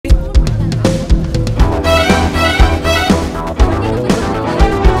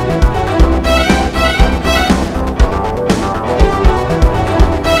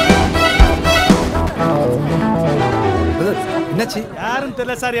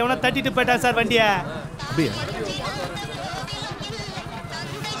இல்ல சார், எவனோ தட்டிட்டு போயிட்டான் சார் வண்டியை. அப்படியா?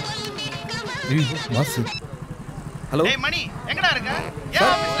 ஹலோ. டேய் மணி, எங்கடா இருக்க? ஏன்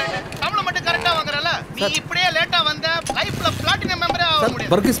ஆபீஸ் லேட்? சம்பளம் மட்டும் கரெக்ட்டா வாங்குறல? நீ இப்படியே லேட்டா வந்த லைஃப்ல பிளாட்டினம் மெம்பரே ஆக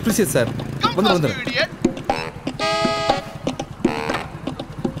முடியாது. Work is precious sir. வந்து.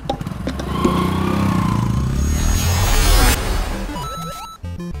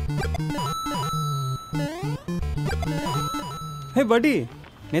 ஹே பட்டி,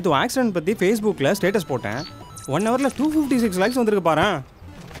 நேற்று ஆக்சிடென்ட் பற்றி ஃபேஸ்புக்கில் ஸ்டேட்டஸ் போட்டேன். 1 ஹவரில் 256 லைக்ஸ் வந்திருக்கு பாரு.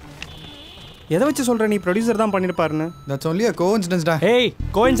 எதை வச்சு சொல்கிற நீ ப்ரொடியூசர் தான் பண்ணியிருப்பாருன்னு? தட்ஸ் ஒன்லி அ கோஇன்சிடென்ஸ் டா. ஏய்,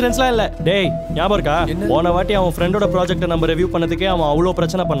 கோஇன்சிடென்ஸ்லாம் இல்லை. டேய், ஞாபகம் இருக்கா? போன வாட்டி அவன் ஃப்ரெண்டோட ப்ராஜெக்ட்டை நம்ம ரிவ்யூ பண்ணதுக்கே அவன் அவ்வளோ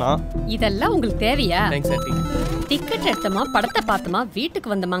பிரச்சனை பண்ணான். இதெல்லாம் உங்களுக்கு தேவையா? Thanks aunty. டிக்கெட் எடுத்தமா, படத்தை பார்த்தமா,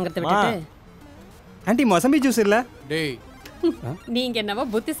 வீட்டுக்கு வந்தமாங்கிறத விட்டுட்டு. ஆண்டி மசம்பி ஜூஸ் இல்லை? டேய், நீங்க என்னவோ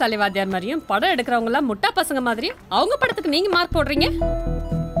புத்திசாலி வாத்தியார் மாதிரியும் படம் எடுக்கிறவங்க எல்லாம் முட்டா பசங்க மாதிரியும் அவங்க படத்துக்கு நீங்க மார்க் போடுறீங்க.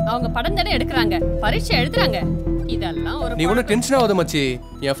 அவங்க படம் தானே எடுக்கிறாங்க, பரீட்சை எழுதுறாங்க. இதெல்லாம் ஒரு நீ ஒன்னும் டென்ஷன் ஆகாத மச்சி.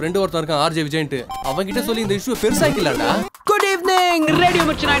 என் ஃப்ரெண்ட் ஒருத்தன் இருக்கான் ஆர்ஜே விஜய்ன்ட்டு. அவன் கிட்ட சொல்லி இந்த இஷ்யூ பெருசாக்கிடலாம்டா. Good evening. ரேடியோ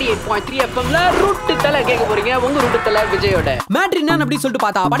மச்சான் 98.3 எஃப்எம்ல ரூட் தல கேட்க போறீங்க. உங்க ரூட் தல விஜயோட மேட்ரு என்ன அப்படி சொல்லிட்டு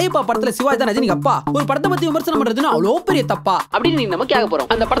பார்த்தா, படையப்பா படத்துல சிவா தான் ரஜினிக்கு அப்பா. ஒரு படத்தை பத்தி விமர்சனம் பண்றதுன்னா அவ்வளோ பெரிய தப்பா அப்படின்னு நீ நம்ம கேட்க போறோம்.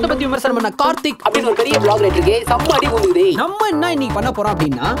 அந்த படத்தை பத்தி விமர்சனம் பண்ண கார்த்திக் அப்படின்னு ஒரு பெரிய பிளாக் ரைட்டருக்கு செம்ம அடி விழுகுது. நம்ம என்ன இன்னைக்கு பண்ண போறோம்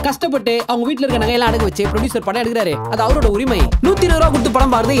அப்படின்னா, கஷ்டப்பட்டு அவங்க வீட்டுல இருக்க நகையெல்லாம் அடகு வச்சு ப்ரொடியூசர் படம் எடுக்கிறாரு. அது அவரோட உரிமை. 120 ரூபா கொடுத்து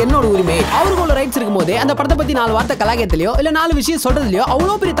படம் பாருது என்னோட உரிமை. அவருக்குள்ள ரைட்ஸ் இருக்கும் போது அந்த படத்தை பத்தி 4 வார்த்தை கலாகத்திலயோ இல்ல 4 விஷயம் சொல்றதுலயோ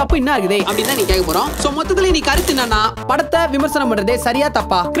அவ்வளோ பெரிய தப்பு என்ன இருக்குது அப்படின்னு நீ கேட்க போறோம். சோ மொத்தத்துல நீ கருத்து என்னன்னா, படத்தை விமர்சனம் பண்றதே சரியா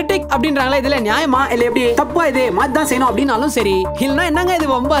தப்பா? கிரிட்டிக் அப்படின்றாங்களா, இதுல நியாயமா இல்ல எப்படி தப்பா? இது மாதிரி தான் செய்யணும் அப்படின்னாலும் சரி. இல்லனா என்னங்க இது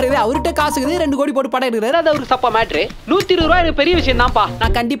வம்பா இருக்குது, அவர்கிட்ட காசுக்குது 2 கோடி போட்டு படம் எடுக்கிறாரு, அது ஒரு தப்பா மேட்ரு. 120 ரூபாய் எனக்கு பெரிய விஷயம் தான்ப்பா.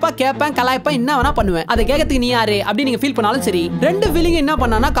 நான் கண்டிப்பா கேட்பேன், கலாய்ப்பேன், என்ன வேணா பண்ணுவேன். அதை கேட்கறதுக்கு நீ யாரு அப்படி நீங்க ஃபீல் பண்ணாலும் சரி. 2 ஃபீலிங் என்ன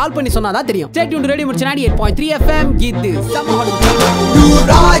பண்ணானா கால் பண்ணி சொன்னாதான் தெரியும். ஸ்டே டியூன் ரேடியோ மச்சான் 98.3 FM. இது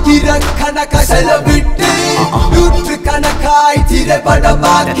கணக்க செலவிட்டு நூற்று கணக்காய் திரைப்பட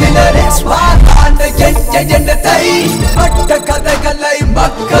பார்க்கிறே. எண்ணத்தை பட்ட கதைகளை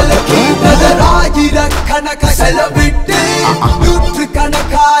மக்களுக்கு கணக்க செலவிட்டு நூற்று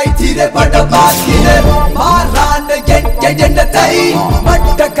கணக்காய் திரைப்பட பார்க்கிறேன். மாறான எண்ணத்தை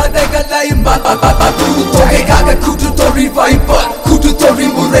பட்ட கதைகளை தொகைக்காக கூட்டுத்தொழில் வைப்பர்.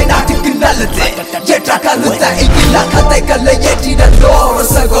 கூட்டுத்தொழில் முறை நாட்டுக்கு நல்லது. ஏற்ற கருத்தை இல்லா கதைகளை ஏற்றிடோ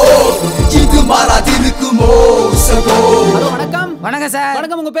சகோ. இது மாறாதிருக்குமோ சகோ. வணக்கம். வணக்கம் சார்.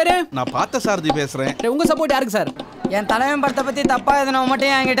 வணக்கம். உங்க பேரு? நான் பார்த்த சாரதி பேசுறேன். உங்க சப்போர்ட் யாருக்கு சார்? என் தலைவன் படத்தை பத்தி தப்பா எதுனா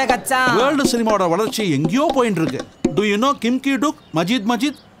மட்டும் என்கிட்ட கச்சான். வேர்ல்டு சினிமாவோட வளர்ச்சி எங்கேயோ போயிட்டு இருக்கு. டு யூ நோ கிம் கி டுக் மஜித்?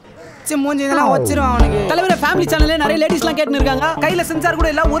 மூஞ்சி இதெல்லாம் வச்சிருவான் அவனுக்கு. தலைவர ஃபேமிலி சேனல்ல நிறைய லேடிஸ்லாம் கேட்டுன்னு இருக்காங்க. கையில சென்சார் கூட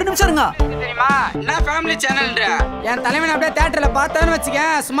இல்ல. ஒரு நிமிஷம் இருங்க. தெரியுமா என்ன ஃபேமிலி சேனல்ன்ற? என் தலைவன் அப்படியே தியேட்டர்ல பார்த்தான்னு வச்சுக்க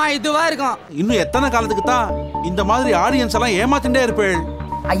சும்மா இதுவா இருக்கும். இன்னும் எத்தனை காலத்துக்கு தான் இந்த மாதிரி ஆடியன்ஸ் எல்லாம் ஏமாத்திட்டே இருப்பேன்?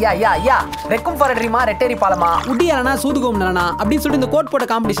 ஐயா ஐயா ஐயா, ரெக்கும் ஃபார் ட்ரீமா ரெட்டேரி பாலமா உடியாலனா சூதுகோம்னா அப்படின்னு சொல்லிட்டு இந்த கோட் போட்ட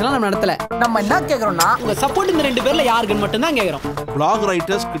காம்படிஷன்லாம் நம்ம நடத்தல. நம்ம என்ன கேக்குறோம்னா, உங்க சப்போர்ட் இந்த 2 பேர்ல யாருக்குன்னு மட்டும் தான் கேக்குறோம். பிளாக்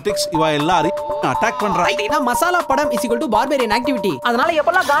ரைட்டர்ஸ், கிரிட்டிக்ஸ் இவ எல்லாரும் அட்டாக் பண்றாங்க. ஏன்னா மசாலா படம் is equal to barbarian activity. அதனால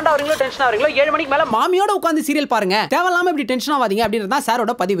எப்பலாம் காண்டா வரீங்களோ டென்ஷன் ஆவீங்களோ 7 மணிக்கு மேல மாமியோட உட்கார்ந்து சீரியல் பாருங்க. தேவையில்லாம இப்படி டென்ஷன் ஆவாதீங்க அப்படின்றது தான்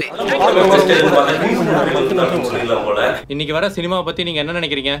சாரோட பதிவு. இன்னைக்கு வர சினிமா பத்தி நீங்க என்ன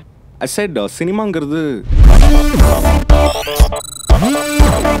நினைக்கிறீங்க? I said சினிமாங்கிறது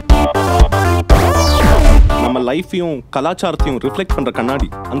நம்ம லைஃபையும் கலாச்சாரத்தையும் ரிஃப்ளெக்ட் பண்ற கண்ணாடி.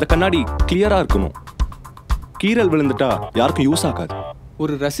 அந்த கண்ணாடி கிளியரா இருக்கணும். கீரல் விழுந்துட்டா யாருக்கும் யூஸ் ஆகாது.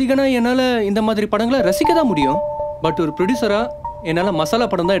 ஒரு ரசிகனா என்னால இந்த மாதிரி படங்களை ரசிக்க தான் முடியும். பட் ஒரு ப்ரொடியூசரா என்னால மசாலா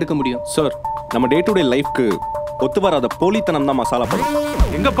படம் தான் எடுக்க முடியும். சார், நம்ம டே டு டே லைஃப்க்கு ஒத்து வராத போலித்தனம் தான் மசாலா படம்.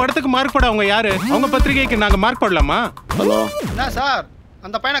 எங்க படத்துக்கு மார்க் போட அவங்க யாரு? அவங்க பத்திரிகைக்கு நாங்க மார்க் போடலாமா? ஹலோ. என்ன சார்,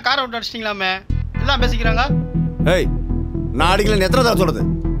 அந்த பையனை காரை விட்டு அடிச்சிட்டீங்களாமே, எல்லாம் பேசிக்கிறாங்க. ஏய், நான் அடிக்கல எத்தனை தடவை சொல்றது?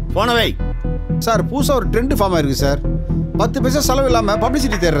 போனவை சார், புதுசாக ஒரு ட்ரெண்ட் ஃபார்ம் ஆயிருக்கு சார். 10 பைசா செலவு இல்லாமல்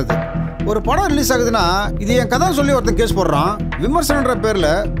பப்ளிசிட்டி தேடுறது. ஒரு படம் ரிலீஸ் ஆகுதுன்னா இது என் கதை சொல்லி ஒருத்தன் கேஸ் போடுறான். விமர்சனன்ற பேரில்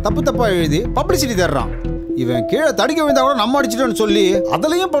தப்பாக எழுதி பப்ளிசிட்டி தேடுறான். இவன் கீழே தடிக்க விழுந்தா கூட நம்ம அடிச்சிட்டோன்னு சொல்லி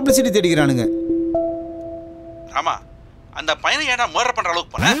அதுலேயும் பப்ளிசிட்டி தேடிக்கிறானுங்க. ஆமா, அந்த பையனை ஏன்னா மர்டர் பண்ற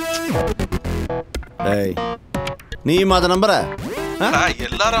அளவுக்கு போன? ஏய், நீ மாத நம்புற?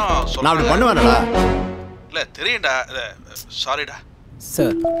 எல்லாரும் நான் அப்படி பண்ணுவேன்டா. இல்ல தெரியும்டா. சாரிடா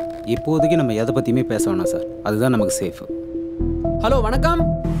சார். இப்போதைக்கு நம்ம எதை பத்தியுமே பேச வேணாம் சார். அதுதான் நமக்கு சேஃப். ஹலோ, வணக்கம்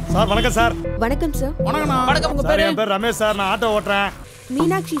சார். வணக்கம் சார். வணக்கம் சார். வணக்கம். உங்க பேரு? என் பேர் ரமேஷ் சார். நான் ஆட்டோ ஓட்டுறேன்.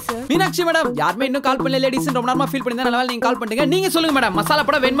 மீனாட்சி சார். மீனாட்சி மேடம், யாருமே இன்னும் கால் பண்ணல. லேடிஸ் ரொம்ப நேரமா ஃபீல் பண்ணி தான் நல்ல நீங்க கால் பண்ணுங்க. நீங்க சொல்லுங்க மேடம், மசாலா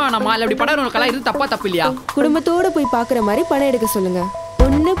படம் வேணுமா வேணாமா? இல்ல அப்படி படம் உங்களுக்கு இது தப்பா தப்பு இல்லையா? குடும்பத்தோட போய் பாக்குற மாதிரி படம் எடுக்க சொல்லுங்க.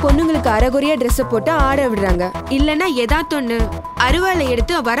 1 ஒண்ணு பொண்ணுங்களுக்கு அரைகுறையா ட்ரெஸ் போட்டு ஆட விடுறாங்க, இல்லனா ஏதாத்தொன்னு அருவாளை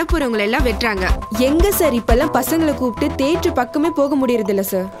எடுத்து வரப்போறவங்களை எல்லாம் வெட்டுறாங்க. எங்க சார் இப்பெல்லாம் பசங்களை கூப்பிட்டு தேட்டர் பக்கமே போக முடியறது இல்ல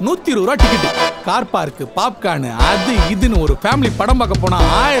சார். 120 ரூபா டிக்கெட், கார் பார்க், பாப்கார்ன், அது இதுன்னு ஒரு ஃபேமிலி படம் பார்க்க போனா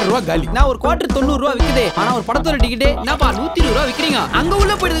 1000 ரூபா காலி. நான் ஒரு குவார்டர் 90 ரூபா விக்குதே, ஆனா ஒரு படத்தோட டிக்கெட் என்னப்பா 120 ரூபா விக்கிறீங்க? அங்க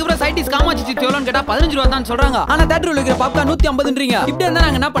உள்ள போயிட்டதுக்கு அப்புறம் சைட்டிஸ் காமாச்சி சித்தி எவ்வளவுன்னு கேட்டா 15 ரூபா தான் சொல்றாங்க. ஆனா தியேட்டர்ல இருக்கிற பாப்கார்ன் 150ன்றீங்க. இப்படி இருந்தா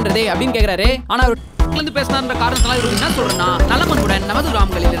நாங்க என்ன பண்றது அப்படின்னு கேக்குறாரு. ஆனா இருந்து பேசினார்ன்ற காரணத்தால இவருக்கு என்ன சொல்றேன்னா, நலமன்புடன் நமது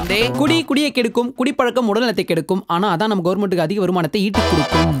கிராமங்களிலிருந்தே குடியை கெடுக்கும், குடிப்பழக்கம் உடல்நலத்தை கெடுக்கும், ஆனா அதான் நம்ம கவர்மெண்ட்டுக்கு அதிக வருமானத்தை ஈட்டி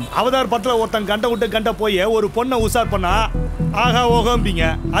கொடுக்கும். அவதார் படத்துல ஒருத்தன் கண்ட விட்டு கண்ட போய் ஒரு பொண்ணை உசார் பண்ணா ஆகா ஓகம்பிங்க.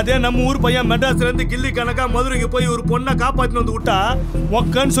 அதே நம்ம ஊர் பையன் மெட்ராஸ்ல இருந்து கில்லி கணக்கா மதுரைக்கு போய் ஒரு பொண்ணை காப்பாத்திட்டு வந்து விட்டா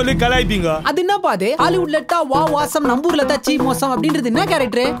ஒக்கன்னு சொல்லி கலாய்ப்பீங்க. அது என்னப்பா அது? ஹாலிவுட்ல வா வாசம், நம்பூர்ல சீ மோசம் அப்படின்றது என்ன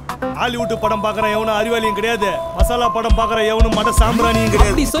கேரக்டர்? ஹாலிவுட் படம் பாக்குற எவனும் அறிவாளியும் கிடையாது, மசாலா படம் பாக்குற எவனும் மட சாம்பிராணியும்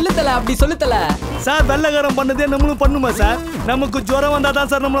கிடையாது. அப்படி சொல்லுத்தல சார். வெள்ளக்காரன் பண்ணதே நம்மளும் பண்ணுமா சார்? நமக்கு ஜுரம் வந்தா தான்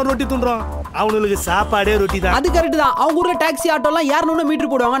சார் நம்மள ரொட்டி துண்டுறோம், அவங்களுக்கு சாப்பாடே ரொட்டி தான். அது கரெக்ட் தான். அவங்க ஊர்ல டாக்ஸி ஆட்டோ எல்லாம் யாருன்னு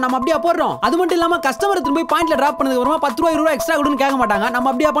மீட்டர் போடுவாங்க, நம்ம அப்படியே போடுறோம். அது மட்டும் இல்லாம கஸ்டமர் திரும்பி பாயிண்ட்ல டிராப் பண்ணதுக்கு அப்புறமா 10 ரூபாய் 20 ரூபாய் எக்ஸ்ட்ரா கொடுன்னு கேட்க மாட்டாங்க, நம்ம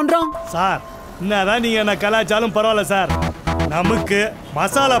அப்படியே பண்றோம் சார். என்னதான் நீங்க என்ன கலாச்சாரம் பரவாயில்ல சார், நமக்கு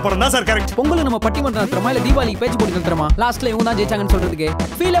மசாலா படம் தான் சார் கரெக்ட். பொங்கலுக்கு நம்ம பட்டிமன்றம் நடத்துறோமா இல்ல தீபாவளிக்கு பேச்சு போட்டு நடத்துறோமா? லாஸ்ட்ல இவங்க தான் ஜெயிச்சாங்கன்னு சொல்றதுக்கு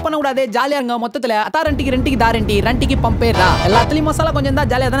ஃபீலே பண்ண கூடாது, ஜாலியா இருங்க. மொத்தத்துல ரெண்டிக்கு தாரண்டி, ரெண்டிக்கு பம்பேரா, எல்லாத்துலயும் மசாலா கொஞ்சம்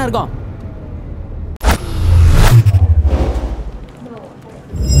தான் ஜாலியா தானே இருக்கும்.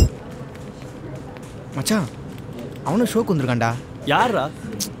 மச்சான், அவனும் ஷோக்கு வந்திருக்கான்டா. யாரா?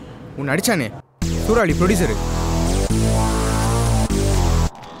 உன்னை அடிச்சானே, சூராளி ப்ரொடியூசரு.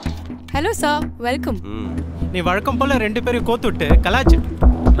 Hello sir, welcome. நீ வழக்கம் போல 2 பேரும் கோத்து விட்டு கலாச்சு.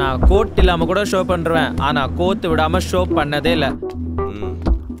 நான் கோட் இல்லாம கூட ஷோ பண்றேன், ஆனா கோத்து விடாம ஷோ பண்ணதே இல்ல.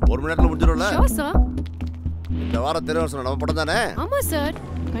 1 மணி நேரத்துல முடிஞ்சிடும்ல? Sure sir. இந்த வாரம் தெரியும் நம்ம படம் தானே? ஆமா சார்,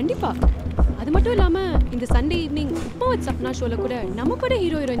 கண்டிப்பா. அது மட்டும் இல்லாம இந்த Sunday evening upma with Sapna ஷோல கூட நம்ம கூட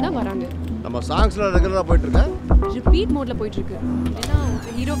ஹீரோயின் தான் வராங்க. நம்ம சாங்ஸ்ல ரெகுலரா போயிட்டு இருக்கா? ரிப்பீட் மோட்ல போயிட்டு இருக்கு. ஏன்னா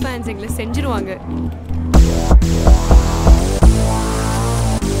ஹீரோ ஃபேன்ஸ் எங்களை செஞ்சிருவாங்க.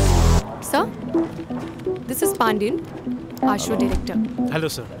 Sir, this is Pandian, our show director. Hello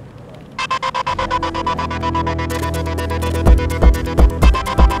sir.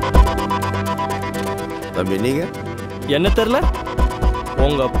 தம்பி நீங்க என்ன தெரியல,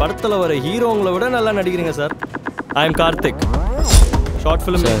 உங்க படத்துல வர ஹீரோங்களை விட நல்லா நடிக்கிறீங்க sir. I am Karthik, short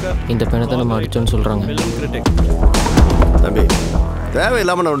film maker. இந்த பணத்தை நம்ம அடிச்சோன்னு சொல்றாங்க. Film critic. தம்பி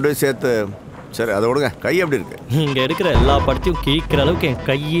தேவையில்லாம நான் 2 சேர்த்து சரி அதை விடுங்க. கை எப்படி இருக்கு? நீங்க எடுக்கிற எல்லா படத்தையும் கேட்குற அளவுக்கு என்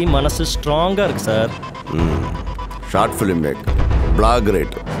கை மனசு ஸ்ட்ராங்கா இருக்கு sir. Short film maker, black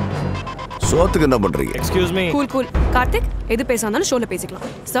writer, சோத்துக்கு என்ன பண்றீங்க? Excuse me. கூல் கார்த்திக், எது பேசாதாலும் ஷோல பேசிக்கலாம்.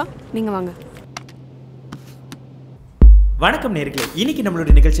 சார் நீங்க வாங்க. வணக்கம் நேர்களே, இன்னைக்கு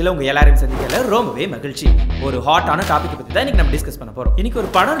நம்மளுடைய நிகழ்ச்சியில உங்க எல்லாரையும் சந்திக்கல ரொம்பவே மகிழ்ச்சி. ஒரு ஹாட்டான டாபிக் பத்தி தான் இன்னைக்கு நம்ம டிஸ்கஸ் பண்ண போறோம். இன்னைக்கு ஒரு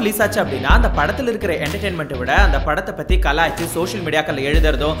படம் ரிலீஸ் ஆச்சு அப்படின்னா அந்த படத்துல இருக்கிற என்டர்டைன்மெண்ட்டை விட அந்த படத்தை பத்தி கலாய்ச்சி சோஷியல் மீடியாக்கள்ல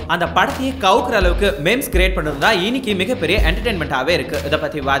எழுதுறதும் அந்த படத்தையே கவுக்குற அளவுக்கு மேம்ஸ் கிரியேட் பண்றதும் தான் இன்னைக்கு மிகப்பெரிய என்டர்டைன்மெண்ட்டாவே இருக்கு. இதை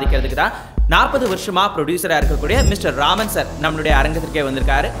பத்தி வாதிக்கிறதுக்கு தான் 40 வருஷமா ப்ரொடியூசரா இருக்கக்கூடிய மிஸ்டர் ராமன் சார் நம்மளுடைய அரங்கத்திற்கே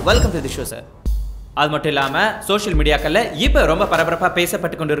வந்திருக்காரு. Welcome to the show sir. அது மட்டும் இல்லாம சோஷியல் மீடியாக்கள்ல இப்ப ரொம்ப பரபரப்பா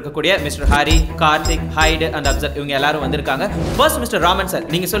பேசப்பட்டு கொண்டு இருக்கக்கூடிய mister Harry, Karthik, hide and Afsar இவங்க எல்லாரும் வந்திருக்காங்க. ஃபர்ஸ்ட் மிஸ்டர் ராமன் சார்,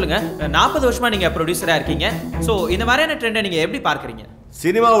 நீங்க சொல்லுங்க, 40 வருஷமா நீங்க ப்ரொடியூசரா இருக்கீங்க. சோ இந்த மாதிரியான ட்ரெண்டை நீங்க எப்படி பார்க்கறீங்க?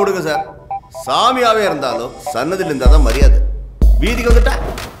 சினிமா விடுங்க சார், சாமியாவே இருந்தாலும் சன்னதியில் இருந்தால் தான் மரியாதை. வீதிக்கு வந்துட்டா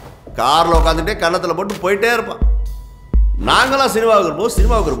காரில் உட்காந்துட்டே கன்னத்தில் போட்டு போயிட்டே இருப்பான். நாங்களாம் சினிமாவுக்கு இருப்போம்,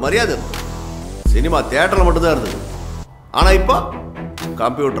 சினிமாவுக்கு ஒரு மரியாதை இருக்கும். சினிமா தியேட்டரில் மட்டும்தான் இருந்தது. ஆனால் இப்போ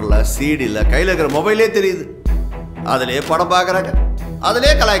கம்ப்யூட்டரில், சிடியில், கையில் இருக்கிற மொபைலே தெரியுது. அதிலே படம் பார்க்குறாங்க,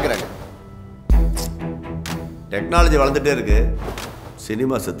 அதிலே கலாய்க்கிறாங்க. டெக்னாலஜி வளர்ந்துட்டே இருக்கு,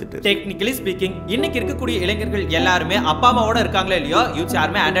 சினிமா செத்துட்டு. டெக்னிக்கலி ஸ்பீக்கிங் இன்னைக்கு இருக்கக்கூடிய இளைஞர்கள் எல்லாருமே அப்பா அம்மாவோட இருக்காங்களோ இல்லையோ, யூத்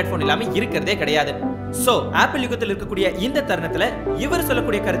யாருமே ஆண்ட்ராய்ட் ஃபோன் இல்லாம இருக்கிறதே கிடையாது. சோ ஆப்பிள் யுகத்தில் இருக்கக்கூடிய இந்த தருணத்துல இவர்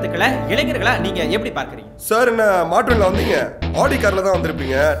சொல்லக்கூடிய கருத்துக்களை இளைஞர்களா நீங்க எப்படி பார்க்கறீங்க? சார், என்ன மாற்றம்ல வந்தீங்க, ஆடி கார்ல தான்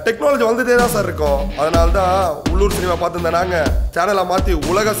வந்திருப்பீங்க. டெக்னாலஜி வந்துட்டே தான் சார் இருக்கும். அதனால தான் உள்ளூர் சினிமா பார்த்துருந்தா நாங்க சேனலை மாத்தி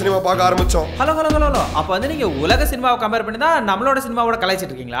உலக சினிமா பார்க்க ஆரம்பிச்சோம். ஹலோ ஹலோ ஹலோ ஹலோ, அப்ப வந்து நீங்க உலக சினிமாவை கம்பேர் பண்ணி தான் நம்மளோட சினிமாவோட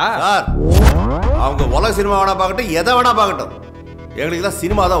கலாய்ச்சிட்டு இருக்கீங்களா? சார், அவங்க உலக சினிமா வேணா பார்க்கட்டும், எதை வேணா பார்க்கட்டும், எங்களுக்கு தான்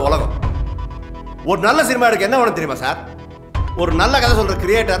சினிமா தான் உலகம். ஒரு நல்ல சினிமா எடுக்க என்ன வேணும் தெரியுமா சார்? ஒரு நல்ல கதை சொல்ற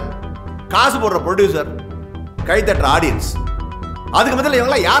கிரியேட்டர், காசு போடுற ப்ரொடியூசர், கை தட்டுற ஆடியன்ஸ். அதுக்கு பதில்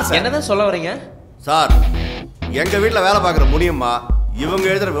இவங்களாம் யார் சார்? என்னதான் சொல்ல வரீங்க சார்? எங்க வீட்டில் வேலை பார்க்குற முடியுமா இவங்க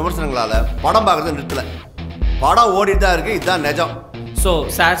எழுதுற விமர்சனங்களால படம் பார்க்கறது நிறுத்தல. படம் ஓடிட்டு தான் இருக்கு, இதுதான் நிஜம். சோ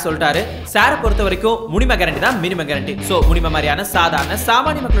சார் சொல்லிட்டாரு. சாரை பொறுத்த வரைக்கும் முனிம கேரண்டி தான் மினிமம் கேரண்டி. சோ முனிம மாதிரியான சாதாரண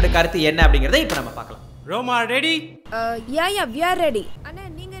சாமானிய மக்களுடைய கருத்து என்ன அப்படிங்கறத இப்போ நம்ம பார்க்கலாம். ரோமா ready? Yeah we are ready. அண்ணா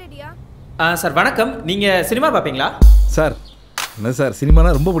நீங்க ரெடியா? சார் வணக்கம், நீங்க சினிமா பார்ப்பீங்களா? சார் என்ன சார் சினிமானா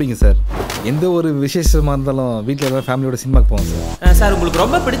ரொம்ப பிடிக்கும் சார். எந்த ஒரு விசேஷமாக இருந்தாலும் வீட்டில் எல்லாம் ஃபேமிலியோட சினிமாக்கு போவோம் சார். சார் உங்களுக்கு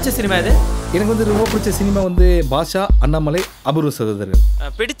ரொம்ப பிடிச்ச சினிமா எது? எனக்கு வந்து ரொம்ப பிடிச்ச சினிமா வந்து பாஷா, அண்ணாமலை, அபூர்வ சகோதரர்கள்.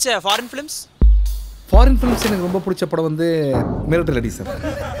 பிடிச்ச ஃபாரின் ஃபிலிம்ஸ்? ஃபாரின் ஃபிலிம்ஸ் எனக்கு ரொம்ப பிடிச்ச படம் வந்து மிரட்டல் அடி சார்.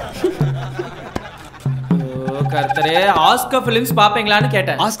 கர்த்தரே, ஆஸ்கர் ஃபிலிம்ஸ் பார்ப்பீங்களான்னு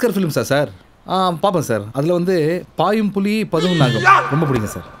கேட்டேன். Oscar ஃபிலிம்ஸா sir? பார்ப்பேன் சார். அதில் வந்து பாயும் புலி பதுவும் நாகம் ரொம்ப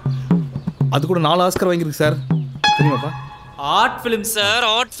பிடிக்கும் சார். அது கூட 4 ஆஸ்கர் வாங்கியிருக்கு sir. தெரியுமாப்பா? Art film sir,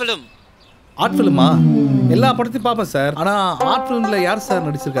 art film. Art ஃபிலிமா? எல்லா படத்தையும் பார்ப்பேன் சார். ஆனால் ஆர்ட் ஃபிலிமில் யார் சார்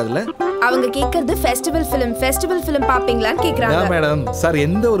நடிச்சிருக்கா அதில்? அவங்க கேட்கறது ஃபெஸ்டிவல் ஃபிலிம் பாப்பீங்களான்னு கேக்குறாங்க. மேடம் சார்,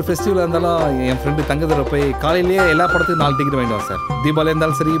 எந்த ஒரு ஃபெஸ்டிவலாக இருந்தாலும் என் ஃப்ரெண்டு தங்கதர போய் காலையிலேயே எல்லா படத்துக்கும் 4 டிக்கெட் வாங்கிடுவோம் சார். தீபாவளியாக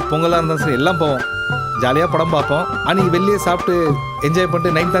இருந்தாலும் சரி, பொங்கலாக இருந்தாலும் சரி, எல்லாம் போவோம். ஜாலியாக படம் பார்ப்போம். அன்றைக்கி வெளியே சாப்பிட்டு என்ஜாய்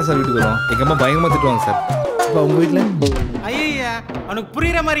பண்ணிட்டு நைட் தான் சார் வீட்டுக்கு வரும். எங்கள் அம்மா பயங்கரமாக திட்டுவாங்க சார். இப்போ உங்கள் வீட்டில்? ஐயா அவனுக்கு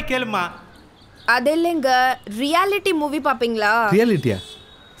புரியுற மாதிரி கேளுமா. அது இல்லைங்க, ரியாலிட்டி மூவி பாப்பீங்களா? ரியாலிட்டியா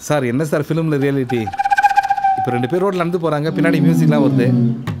சார்? என்ன சார் ஃபிலிமில் ரியாலிட்டி? இப்போ 2 பேர் ரோட்டில் நடந்து போகிறாங்க, பின்னாடி மியூசிக்லாம் வருது.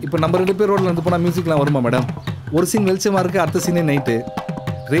 இப்போ நம்ம 2 பேர் ரோட்டில் நடந்து போனால் மியூசிக்லாம் வருமா மேடம்? ஒரு சீன் வெளிச்சமாக இருக்குது, அடுத்த சீனே நைட்டு.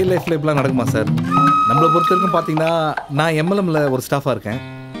 ரியல் லைஃப்பில் இப்படிலாம் நடக்குமா சார்? நம்மளை பொறுத்த வரைக்கும் பார்த்தீங்கன்னா, நான் எம்எல்எம்ல ஒரு ஸ்டாஃபாக இருக்கேன்.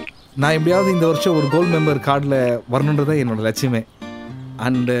 நான் எப்படியாவது இந்த வருஷம் ஒரு கோல்டு மெம்பர் கார்டில் வரணுன்றதே என்னோடய லட்சியமே.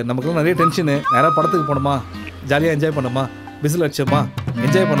 அண்டு நமக்குலாம் நிறைய டென்ஷனு. யாராவது படத்துக்கு போனோமா, ஜாலியாக என்ஜாய் பண்ணோமா, விசில் அடிச்சோமா,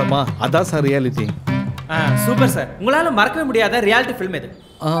 என்ஜாய் பண்ணோமா, அதான் சார் ரியாலிட்டி. Super sir. உங்களால் மறக்கவே முடியாத ரியாலிட்டி ஃபிலிம் எது?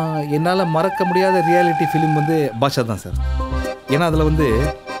 என்னால் மறக்க முடியாத ரியாலிட்டி ஃபிலிம் வந்து பாஷா தான் சார். ஏன்னா அதில் வந்து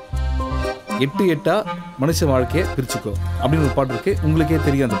 8 மனுஷ வாழ்க்கையை பிரிச்சுக்கோ அப்படின்னு ஒரு பாட்டு இருக்குது. உங்களுக்கே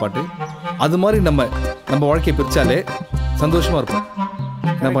தெரியும் அந்த பாட்டு. அது மாதிரி நம்ம வாழ்க்கையை பிரித்தாலே சந்தோஷமாக இருக்கும்.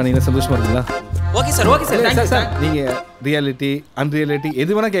 என்னப்பா, நீங்கள் சந்தோஷமாக இருக்கீங்களா? Okay sir, okay sir. Thank you sir. நீங்கள் ரியாலிட்டி அன்ரியாலிட்டி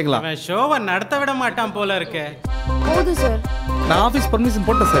எது வேணால் கேட்கலாம். ஷோவை நடத்த விட மாட்டான் போல இருக்கு. போதும் சார். நான் ஆஃபீஸ் பர்மிஷன்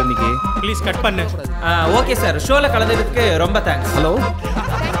போட்டேன் சார் இன்னைக்கு. ப்ளீஸ் கட் பண்ணு. ஓகே சார், ஷோவில் கலந்ததுக்கு ரொம்ப தேங்க்ஸ். ஹலோ,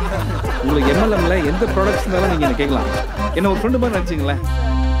 உங்களுக்கு எம்எல்எம்ல எந்த ப்ராடக்ட்ஸ் இருந்தாலும் நீங்கள் என்ன கேட்கலாம். என்ன ஒரு ஃப்ரெண்டு மாதிரி நினச்சிங்களேன்.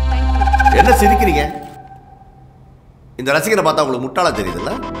 என்ன சிரிக்கிறீங்க? இந்த ரசிகரை பார்த்தா உங்களுக்கு முட்டாளா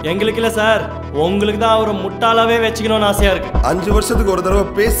தெரியுதுல்ல? எங்களுக்கு இல்லை சார், உங்களுக்கு தான் அவரை முட்டாளாவே வச்சுக்கணும்னு ஆசையாக இருக்கு. 5 வருஷத்துக்கு ஒரு தடவை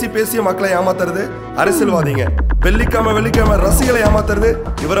பேசி மக்களை ஏமாத்துறது அரசியல்வாதிங்க. வெள்ளிக்கிழமை ரசிகளை ஏமாத்துறது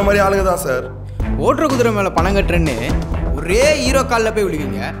இவரை மாதிரி ஆளுங்க தான் சார். ஓட்டுற குதிரை மேலே பணம் கட்டுறேன்னு ஒரே ஹீரோ காலில் போய்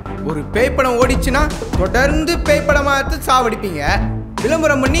விழுவீங்க. ஒரு பேய் படம் ஓடிச்சுன்னா தொடர்ந்து பேய் படமாக எடுத்து சாவடிப்பீங்க.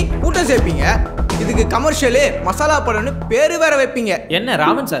 விளம்பரம் பண்ணி கூட்டம் சேர்ப்பீங்க. இதுக்கு கமர்ஷியலு மசாலா படம்னு பேரு வேற வைப்பீங்க. என்ன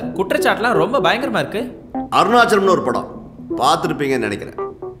ராமன் சார், குற்றச்சாட்டுலாம் ரொம்ப பயங்கரமா இருக்கு. அருணாச்சலம்னு ஒரு படம் பார்த்துருப்பீங்கன்னு நினைக்கிறேன்.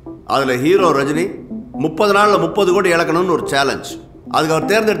 அதில் ஹீரோ ரஜினி 30 நாளில் 30 கோடி இழக்கணும்னு ஒரு சேலஞ்ச். அதுக்கு அவர்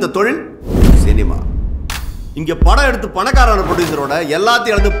தேர்ந்தெடுத்த தொழில் சினிமா. இங்கே படம் எடுத்து பணக்காரான ப்ரொடியூசரோட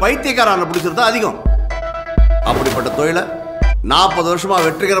எல்லாத்தையும் எழுந்து பைத்தியக்காரான ப்ரொடியூசர் தான் அதிகம். அப்படிப்பட்ட தொழிலை 40 வருஷமாக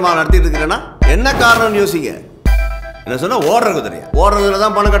வெற்றிகரமாக நடத்திட்டு இருக்கிறேன்னா என்ன காரணம்னு யோசிங்க. என்ன சொன்னா, ஓடுற குதிரை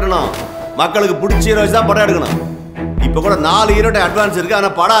தான் பணம் கட்டணும். மக்களுக்கு பிடிச்ச ஹீரோ வச்சு தான் படம் எடுக்கணும். இப்போ கூட 4 ஹீரோட்ட அட்வான்ஸ் இருக்கு,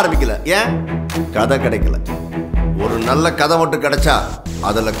 ஆனால் படம் ஆரம்பிக்கல. ஏன்? கதை கிடைக்கல. ஒரு நல்ல கதை மட்டும் கிடைச்சா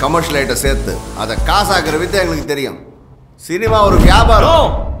அதில் கமர்ஷியல் ஐட்டம் சேர்த்து அதை காசாக்குற வித்தை எங்களுக்கு தெரியும். சினிமா ஒரு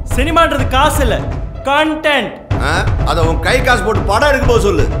வியாபாரம். சினிமான்றது காசு இல்லை, கண்டென்ட். அதை உன் கை காசு போட்டு படம் எடுக்கும்போது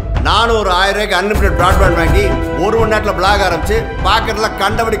சொல்லு. நானும் ஒரு 1000 ரூபாய்க்கு அன்லிமிட்டட் பிராட்பேண்ட் வாங்கி 1 மணி நேரத்தில் பிளாக் ஆரம்பிச்சு பாக்கெட்ல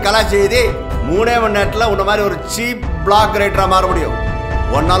கண்டபடி கலாச்சி எழுதி 3 மணி நேரத்தில் உன்ன மாதிரி ஒரு சீப் பிளாக் ரைட்டரா மாற முடியும்.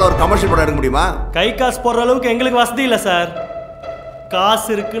 ஒன்னால ஒரு கமர்ஷியல் படம் எடுக்க முடியுமா? கை காசு போடுற அளவுக்கு எங்களுக்கு வசதி இல்லை சார். காசு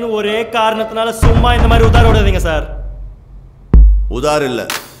இருக்குன்னு ஒரே காரணத்தினால சும்மா இந்த மாதிரி உதார விடாதீங்க சார். உதார் இல்லை,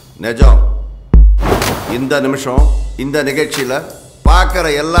 நிஜம். இந்த நிமிஷம் இந்த நிகழ்ச்சியில் பார்க்குற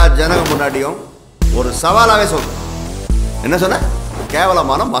எல்லா ஜனங்க முன்னாடியும் ஒரு சவாலாகவே சொல்றேன். என்ன சொன்ன?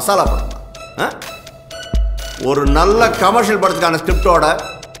 கேவலமான மசாலா படம். ஒரு நல்ல கமர்ஷியல் படத்துக்கான ஸ்கிரிப்டோட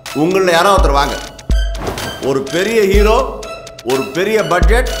உங்களில் யாராவது ஒருத்தர் வாங்க. ஒரு பெரிய ஹீரோ, ஒரு பெரிய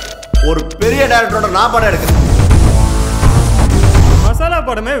பட்ஜெட், ஒரு பெரிய டைரக்டரோட நான் படம் எடுக்கிறேன். மசாலா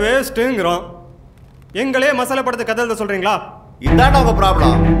படமே வேஸ்ட்டுங்கிறோம். எங்களே மசாலா படத்தை கதை எழுத சொல்றீங்களா? இதாண்டா உங்க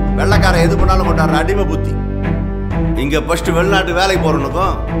ப்ராப்ளம். வெள்ளைக்காரன் எது பண்ணாலும் கொண்டாடுற அடிமை புத்தி. இங்க ஃபர்ஸ்ட் வெளிநாட்டு வேலைக்கு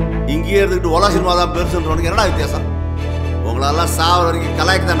போறவனுக்கும் இங்கேயே இருந்துக்கிட்டு ஒலா சினிமா தான் பெருசுன்றவனுக்கு என்னடா வித்தியாசம்? உங்களெல்லாம் சாவர வரைக்கும்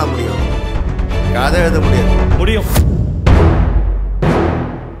கலாய்க்கு தாண்டா முடியும், கதை எழுத முடியும்.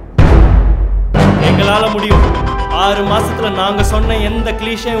 எங்களால முடியும். 6 மாசத்துல நாங்க சொன்ன எந்த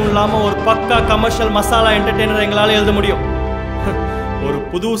கிளீஷேயும் இல்லாம ஒரு பக்கா கமர்ஷியல் மசாலா என்டர்டெய்னர் எங்களால எழுத முடியும். ஒரு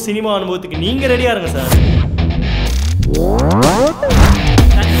புது சினிமா அனுபவத்துக்கு நீங்க ரெடியா இருங்க சார்.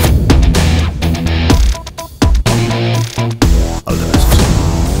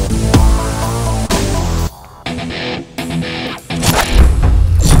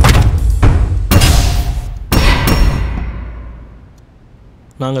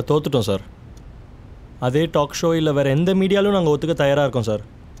 நாங்கள் தோத்துட்டோம் சார். அதே டாக் ஷோ இல்லை வேறு எந்த மீடியாலும் நாங்கள் ஒத்துக்க தயாராக இருக்கோம் சார்.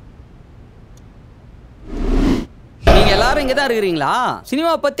 நீங்கள் எல்லாரும் இங்கே தான் இருக்கிறீங்களா?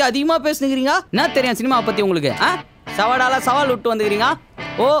 சினிமாவை பற்றி அதிகமாக பேசுனுக்கிறீங்க. என்ன தெரியும் சினிமாவை பற்றி உங்களுக்கு? சவாடால சவால் விட்டு வந்துக்கிறீங்க.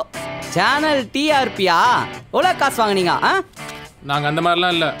 ஓ சேனல் டிஆர்பியா? எவ்வளோ காசு வாங்கினீங்க? நாங்கள் அந்த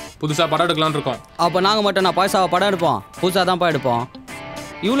மாதிரிலாம் இல்லை, புதுசாக படம் எடுக்கலான்னு இருக்கோம். அப்போ நாங்கள் மட்டும் நான் பைசாவை படம் எடுப்போம், புதுசாக தான் எடுப்போம்.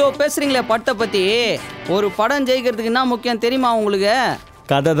 இவ்வளோ பேசுகிறீங்களே படத்தை பற்றி. ஒரு படம் ஜெயிக்கிறதுக்கு என்ன முக்கியம் தெரியுமா உங்களுக்கு?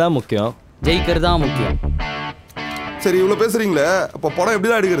 கதை தான் முக்கியம், ஜெயிக்கிறது தான் முக்கியம். சரி இவ்வளோ பேசுகிறீங்களே, அப்போ படம்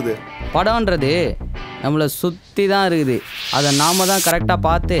எப்படி தான் எடுக்கிறது? படம்ன்றது நம்மளை சுற்றி தான் இருக்குது, அதை நாம தான் கரெக்டாக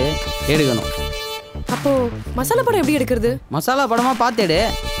பார்த்து எடுக்கணும். அப்போ மசாலா படம் எப்படி எடுக்கிறது? மசாலா படமாக பார்த்து எடு.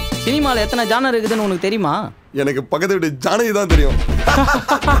 சினிமாவில் எத்தனை ஜானர் இருக்குதுன்னு உனக்கு தெரியுமா? எனக்கு பக்கத்து வீட்டு ஜானகி தான் தெரியும்.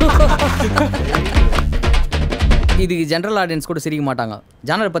 இதுக்கு ஜென்ரல் ஆடியன்ஸ் கூட சிரிக்க மாட்டாங்க.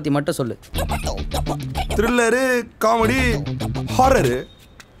 ஜானர் பற்றி மட்டும் சொல்லு. Thriller, comedy, horror.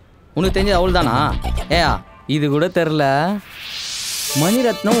 உனக்கு தெரிஞ்சது அவள் தானா? ஏயா இது கூட தெரில.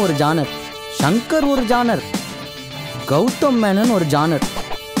 மணிரத்னம் ஒரு ஜானர், சங்கர் ஒரு ஜானர், கௌதம் மேனன் ஒரு ஜானர்,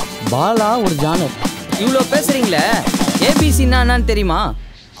 பாலா ஒரு ஜானர். இவ்வளோ பேசுறீங்களே, ஏபிசின்னா என்னன்னு தெரியுமா?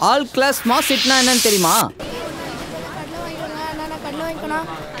 ஆல் கிளாஸ் மாஸ் ஹிட்னா என்னன்னு தெரியுமா?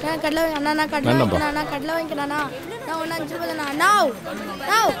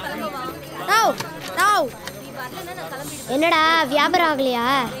 என்னடா வியாபாரம் ஆகலையா?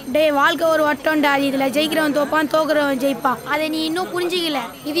 டேய் வாழ்க்கை ஒரு வட்டம்டா, இதுல ஜெயிக்கிறவன் தோப்பான், தோக்குறவன் ஜெயிப்பா. அதை நீ இன்னும் புரிஞ்சிக்கல.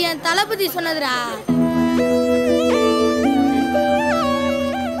 இது என் தளபதி சொன்னதுடா.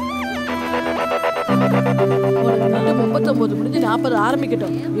 முடிஞ்சு 40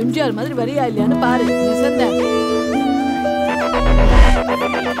 ஆரம்பிக்கட்டும். எம்ஜிஆர் மாதிரி வரியா இல்லையான்னு பாரு.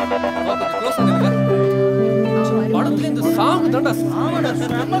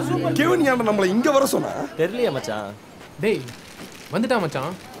 நம்மள இங்க வர சொன்னா தெரியலையா மச்சான்? டேய் வந்துட்டா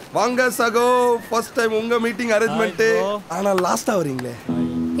மச்சான். வாங்க சகோ, ஃபர்ஸ்ட் டைம் உங்க மீட்டிங் அரேஞ்ச்மென்ட். ஆனா லாஸ்டா வரீங்களே.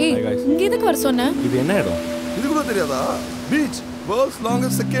 ஏய் இங்க எதுக்கு வர சொன்ன? இது என்ன இடம்? இது கூட தெரியாதா? Beach, world's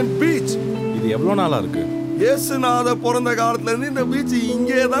longest second beach. இது எவ்வளவு நாளா இருக்கு? இயேசுநாத பிறந்த காலத்துல இருந்து இந்த பீச்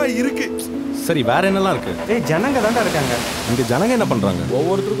இங்கே தான் இருக்கு. சரி வேற என்னலாம் இருக்கு? ஏய் ஜனங்க தான்டா இருக்காங்க. இங்க ஜனங்க என்ன பண்றாங்க?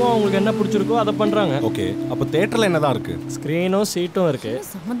 ஒவ்வொருத்தருக்கும் அவங்களுக்கு என்ன பிடிச்சிருக்கோ அதை பண்றாங்க. ஓகே, அப்ப தியேட்டர்ல என்னதான் இருக்கு? ஸ்கிரீனும் சீட்டும் இருக்கு.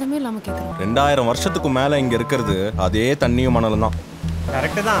 சம்பந்தமே இல்லாம கேக்குறோம். 2000 வருஷத்துக்கு மேல இங்க இருக்கிறது அதே தண்ணியும் மணலும் தான்.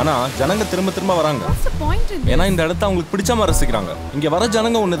 கரெக்ட் தான். ஆனா ஜனங்க திரும்ப திரும்ப வராங்க. ஏன்னா இந்த இடத்த அவங்களுக்கு பிடிச்ச மாதிரி ரசிக்கிறாங்க. இங்க வர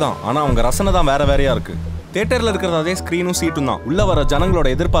ஜனங்க ஒண்ணுதான், ஆனா அவங்க ரசனை தான் வேற வேறையா இருக்கு. தியேட்டர்ல இருக்கிறது அதே ஸ்கிரீனும் சீட்டும் தான். உள்ள வர ஜனங்களோட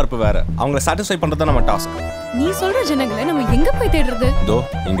எதிர்பார்ப்பு வேற. அவங்களை சாட்டிஸ்ஃபை பண்றது நம்ம டாஸ்க். நீ சொல்ற ஜனங்களை நம்ம எங்க போய் தேடுறது? தோ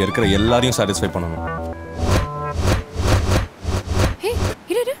இங்க இருக்கிற எல்லாரையும் சாட்டிஸ்ஃபை பண்ணணும்.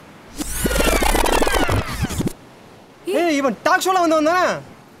 ஏய் இவன் டாக் ஷோல வந்தவன் தானே?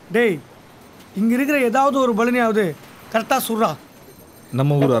 டேய் இங்க இருக்கிற ஏதாவது ஒரு பலனியாவது கரெக்டா சொல்றா.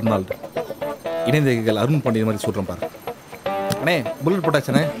 நம்ம ஊர் அர்னால்டு இணைந்தேகள் அருண் பாண்டியன் மாதிரி சொல்றேன் பாரு. அண்ணே புல்லட்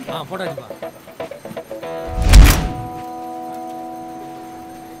போட்டாச்சனே? போட்டாச்சுப்பா.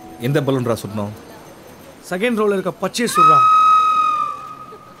 எந்த பலூன்ரா சுடணும்? செகண்ட் ரோல இருக்க பச்சை சுடுறா.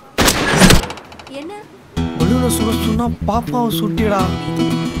 என்ன பலூனை சுட சொன்னா பாப்பாவை சுட்டிடா.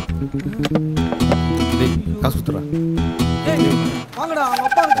 டேய் காசு சுத்துறா. ஏய் வாங்கடா, அவங்க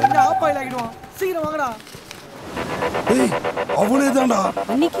அப்பா கிட்ட ஆப் ஆயில் ஆகிடுவான். சீக்கிரம் வாங்கடா. ஏய் அவனே தான்டா.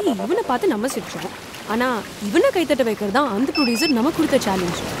 அன்னைக்கு இவனை பார்த்து நம்ம சிரிச்சோம். ஆனா இவனை கைத்தட்ட வைக்கிறது தான் அந்த ப்ரொடியூசர் நமக்கு கொடுத்த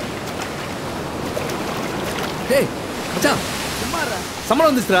சேலஞ்ச். டேய் மச்சான் சம்பளம்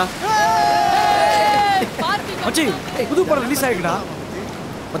வந்துச்சுடா. மச்சி புது படம் ரிலீஸ் ஆயிடுடா.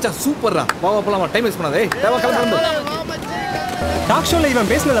 மச்சான் சூப்பர்ரா. வா வா போலாம். டைம் வேஸ்ட் பண்ணாதே. தேவா கிளம்பு. டாக் ஷோல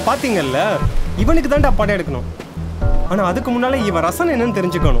இவன் பேசுனதை பாத்தீங்கல்ல? இவனுக்கு தான்டா படம் எடுக்கணும். ஆனா அதுக்கு முன்னால இவன் ரசனை என்னன்னு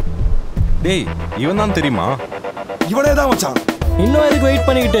தெரிஞ்சுக்கணும். டேய் இவன் தான் தெரியுமா? இவனே தான் மச்சான். இன்னும் எதுக்கு வெயிட்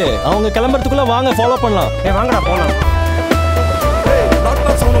பண்ணிக்கிட்டு? அவங்க கிளம்புறதுக்குள்ள வாங்க ஃபாலோ பண்ணலாம். ஏய் வாங்கடா போலாம். ஏய்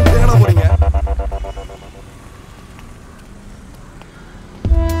நாட்டா சவுண்ட் தேடா போறீங்க.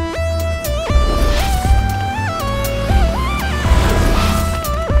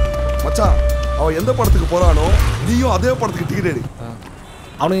 மச்சான் அவன் எந்த படத்துக்கு போறானோ நீயும் அதே படத்துக்கு டிக்கெட் எடு.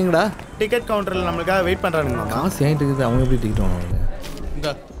 அவனுங்க எங்கடா? டிக்கெட் கவுண்டர்ல நம்மளுக்காக வெயிட் பண்றானுங்க. காசு ஏன்ட்டு இருக்குது. அவங்க எப்படி டிக்கெட் வாங்குவாங்க? இந்த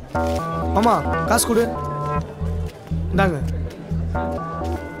மாமா காசு கொடு. இந்தாங்க.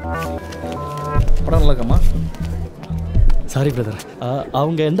 படம் நல்லா இருக்காமா? சாரி பிரதர்,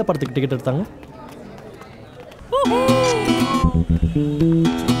 அவங்க எந்த படத்துக்கு டிக்கெட் எடுத்தாங்க?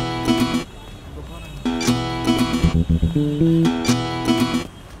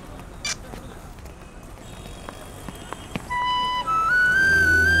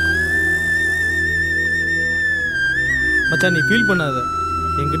 மச்சான் நீ ஃபீல் பண்ணாத.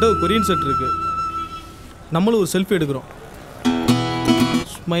 என்கிட்ட ஒரு கொரியன் செட் இருக்கு. நம்மளும் ஒரு செல்ஃபி எடுக்கிறோம்.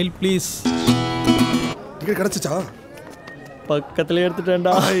 Smile please. டிக்கெட் கிடைச்சிச்சா? பக்கத்துல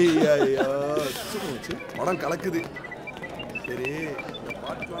எடுத்துட்டேன்டா. ஐயோ படம் கலக்குது. சரி இந்த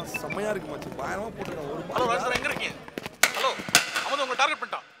பாட்டுலாம் செம்மையா இருக்கு மச்சி. பயமா போட்டுருக்கான். ஒரு ஹலோ ராஜ் எங்க இருக்கீங்க? ஹலோ அவன் உங்களை டார்கெட்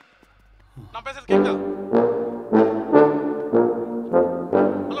பண்ணிட்டான். நான் பேசுறது கேக்குதா?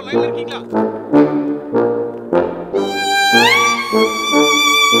 ஹலோ லைன்ல இருக்கீங்களா?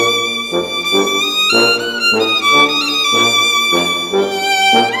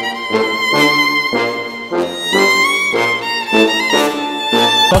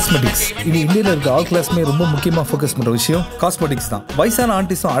 காஸ்மெட்டிக்ஸ் இது இந்தியாவில் இருக்க ஆல் கிளாஸ்மே ரொம்ப முக்கியமாக ஃபோக்கஸ் பண்ணுற விஷயம் காஸ்மெட்டிக்ஸ் தான். வயசான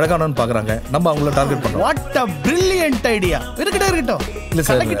ஆண்டிஸும் அழகானு பார்க்குறாங்க, நம்ம அவங்கள டார்கெட் பண்ணுறோம். What a brilliant idea. இருக்கட்டும் இல்லை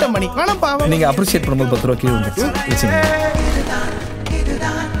சார், கிட்ட மணி வேணாம் பாவம். நீங்கள் அப்ரிஷியேட் பண்ணும்போது 10 ரூபா கீழே வந்துச்சு வச்சுங்க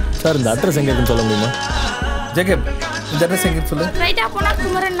சார். இந்த அட்ரஸ் எங்கே இருக்குன்னு சொல்ல முடியுமா? ஜெகப், இந்த அட்ரஸ் எங்கன்னு சொல்லு. ரைட்டா போனா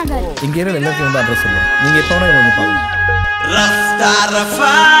குமரன் நகர். இங்கே ஏரியாவில் எல்லாத்தையும் வந்து அட்ரஸ் சொல்லுவோம். நீங்கள் எப்போ வேணால் வந்து பாருங்க. ரஃப்தா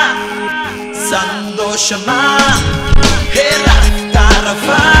ரஃபா சந்தோஷமா ஹே ரஃப்தா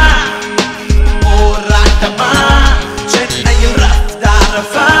ரஃபா போராட்டமா சென்னையில் ரஃப்தா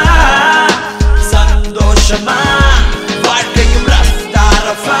ரஃபா சந்தோஷமா வாழ்க்கையும் ரஃப்தா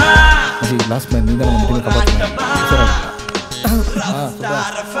ரஃபா. ஜி லாஸ்ட் மேன் நீ தான் நம்ம டீமை காப்பாற்றுங்க.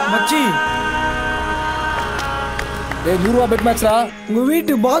 மச்சி ஏய் 100 ரூபா பெட் மேட்ச்ரா. உங்க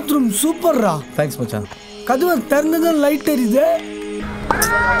வீட்டு பாத்ரூம் சூப்பர்ரா. தேங்க்ஸ் மச்சான். கதவை திறந்ததும் லைட் எரியுது.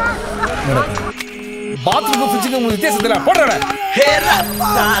 பாத்ரூம் ஃபிட்சிங் உங்களுக்கு வித்தியாசத்துல போடுறடா.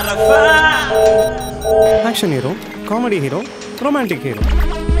 Action hero, comedy hero, romantic hero.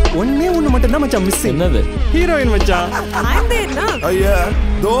 ஒண்ணே ஒண்ணு மட்டும் தான் மச்சான் மிஸ். என்னது? ஹீரோயின் மச்சான். ஐயா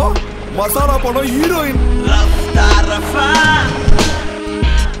தோ மசாலா படம் ஹீரோயின்.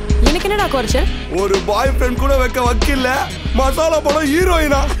 எனக்கு என்னடா குறைச்ச? ஒரு பாய் ஃப்ரெண்ட் கூட வைக்க வக்கில்ல, மசாலா படம்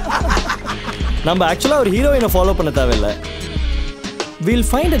ஹீரோயினா? நம்ம ஆக்சுவலாக ஒரு ஹீரோயினை ஃபாலோ பண்ண தேவையில்லை. We'll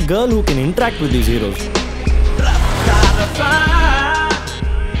find a girl who can interact with these heroes.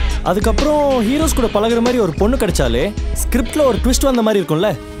 அதுக்கப்புறம் ஹீரோஸ் கூட பழகுற மாதிரி ஒரு பொண்ணு கிடைச்சாலே ஸ்கிரிப்ட்ல ஒரு ட்விஸ்ட் வந்த மாதிரி இருக்கும்ல.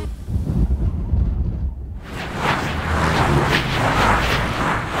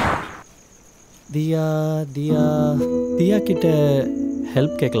 தியா தியா தியா கிட்ட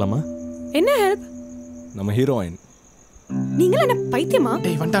ஹெல்ப் கேட்கலாமா? என்ன ஹெல்ப்? நம்ம ஹீரோயின். நீங்களா என்ன பைத்தியமா?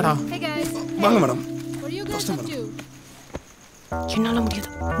 டேய் வண்டாடா. வாங்க மேடம். என்னால முடியாது.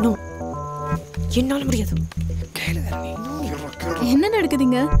 நோ, என்னால முடியாது. என்ன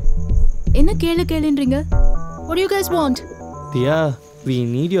நடக்குதுங்க? என்ன கேளுன்றீங்க? What do you guys want? Diya, we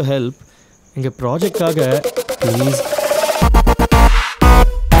need your help. எங்க ப்ராஜெக்ட்காக ப்ளீஸ்.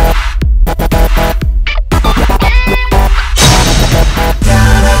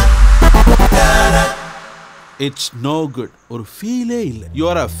 It's no good. ஒரு ஃபீலே இல்லை. You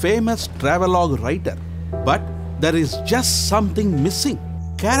are a famous travelogue writer, but there is just something missing.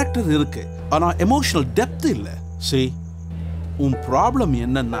 Character இருக்கு, ஆனா emotional depth இல்ல. See, உன் ப்ராப்ளம்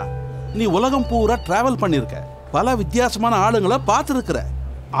என்னன்னா நீ உலகம் பூரா டிராவல் பண்ணிருக்க, பல வித்தியாசமான ஆளுங்களை பார்த்துருக்கிற,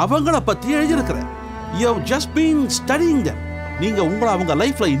 அவங்கள பத்தி எழுதியிருக்கிற. You have just been studying them. நீங்க உங்களை அவங்க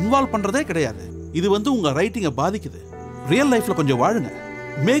லைஃப்ல இன்வால்வ் பண்றதே கிடையாது. இது உங்க ரைட்டிங்கை பாதிக்குது. ரியல் லைஃப்ல கொஞ்சம் வாழுங்க.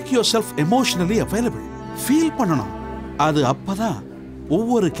 Make your self emotionally available. Feel பண்ணணும். அது அப்பதான்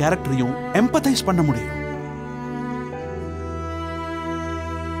ஒவ்வொரு கேரக்டரையும் எம்பத்தைஸ் பண்ண முடியும்.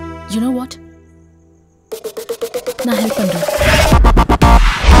 You know what? நான் ஹெல்ப் பண்றேன்.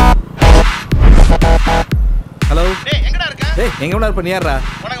 ஹலோ. டேய் எங்கடா இருக்க? டேய் எங்கடா இருப்ப? நீ யாரா?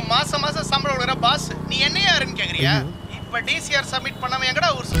 உனக்கு மாசம் சம்பளம் கொடுக்குற பாஸ். நீ என்ன யாருன்னு கேக்குறியா? இப்ப டிசிஆர் சப்மிட் பண்ணாம எங்கடா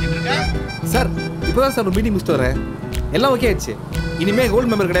ஊர் சுத்திட்டு இருக்க? சார் இப்போதான் சார் ஒரு மீட்டிங் முடிச்சிட்டு வரேன். எல்லாம் ஓகே ஆயிடுச்சு. இனிமே கோல்டு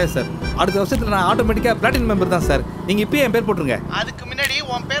மெம்பர் கிடையாது சார். அடுத்த வருஷத்துல நான் ஆட்டோமேட்டிக்கா பிளாட்டினம் மெம்பர் தான் சார். நீங்க இப்பயே என் பேர் போட்டுருங்க. அதுக்கு முன்னாடி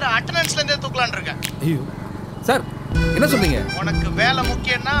உன் பேர் அட்டெண்டன்ஸ்ல இருந்தே தூக்கலாம்னு இருக்க. ஐயோ சார் என்ன சொல்றீங்க? உனக்கு வேலை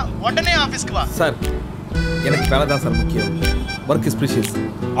முக்கியம்னா உடனே ஆபீஸ்க்கு வா. சார் எனக்கு வேலை தான் சார் முக்கியம். Work is precious.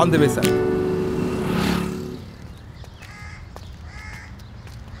 On the way sir.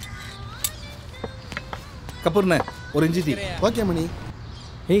 கபூர்ண்ணே ஒரு இஞ்சி டீ. ஓகே மணி.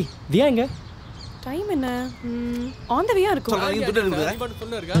 ஏய் தியா எங்க? டைம் என்ன? ஆன் தி வேயா இருக்கும்.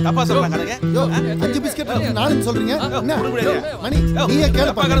 தப்பா சொல்றாங்க கணக்கு. யோ 5 பிஸ்கட் நானும் சொல்றீங்க. என்ன மணி நீயே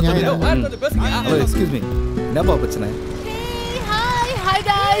கேளு பாருங்க. ஓ எக்ஸ்கியூஸ் மீ. என்னப்பா பிரச்சனை? Hi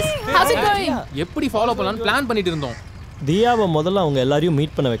guys. How's it going? எப்படி ஃபாலோ பண்ணலாம்னு பிளான் பண்ணிட்டு இருந்தோம். தியாவை முதல்ல அவங்க எல்லாரையும்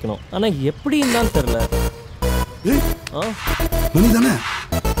மீட் பண்ண வைக்கணும். ஆனா எப்படி இருந்தாலும் தெரியல. மணி தானே?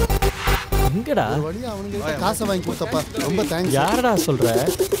 எங்கடா? ஒரு வழியா அவனுங்க காசை வாங்கி கொடுத்தப்பா. ரொம்ப தேங்க்ஸ். யாரடா சொல்ற?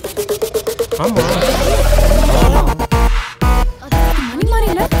 ஆமா. மணி மாதிரி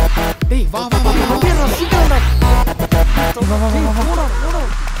இல்ல? டேய் வா வா வா வா. சீக்கிரம் வா.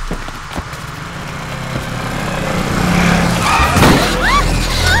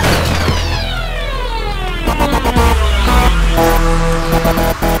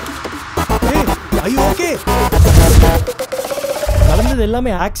 நடந்தது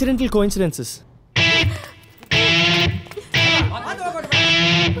எல்லாமே accidental கோஇன்சிடென்சஸ்.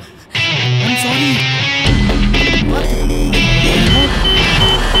 I'm sorry.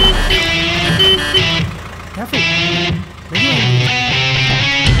 Careful.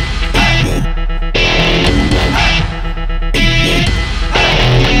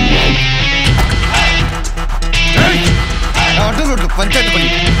 Panchayat பண்ணி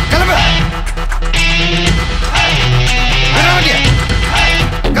கிளம்பு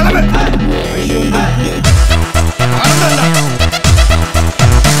கிளம்பு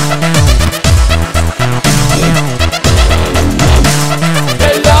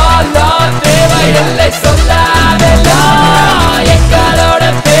தேவையில்லை சொல்லாதெல்லா எங்களோட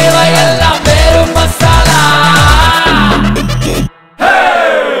தேவையெல்லாம் வெறும் மசாலா.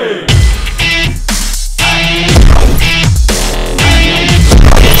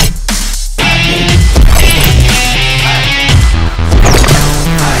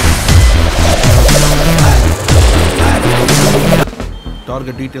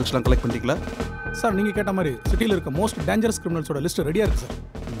 டார்கெட் டீடைல்ஸ்லாம் கலெக்ட் பண்ணிட்டீங்களா? சார் நீங்கள் கேட்ட மாதிரி சிட்டியில் இருக்க மோஸ்ட் டேஞ்சரஸ் கிரிமினல்ஸோட லிஸ்ட் ரெடியாக இருக்குது சார்.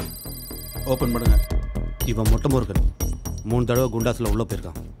 ஓப்பன் பண்ணுங்க. இவன் மொட்டை முருகன் 3 தடவை குண்டாஸில் உள்ளே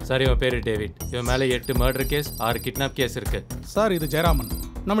போயிருக்கான். சார் இவன் பேர் டேவிட். இவன் மேலே 8 மர்டர் கேஸ் 6 கிட்னாப் கேஸ் இருக்கு. சார் இது ஜெயராமன்.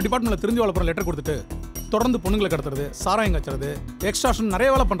 நம்ம டிபார்ட்மெண்ட்டில் தெரிஞ்சு வளர்ப்புற லெட்டர் கொடுத்துட்டு தொடர்ந்து பொண்ணுங்களை கடத்துறது, சாராயம் கச்சுறது, எக்ஸ்ட்ராஷன் நிறைய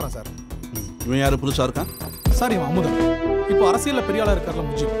வேலை பண்ணுறான் சார். இவன் யார் புதுசாக இருக்கான்? சார் இவன் அமுதன். இப்போ அரசியலில் பெரிய ஆளாக இருக்கார்ல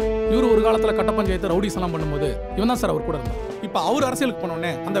முஜிப். இவர் ஒரு காலத்தில் கட்ட பஞ்சாயத்து ரவுடிஸ் எல்லாம் பண்ணும்போது இவன் தான் சார் அவர் கூட இருந்தான். இப்போ அவர் அரசியலுக்கு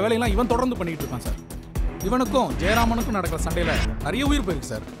போனோடனே அந்த வேலையெல்லாம் இவன் தொடர்ந்து பண்ணிட்டு இருக்கான் சார். இவனுக்கும் ஜெயராமனுக்கும் நடக்கிற சண்டையில் நிறைய உயிர் போயிருக்கு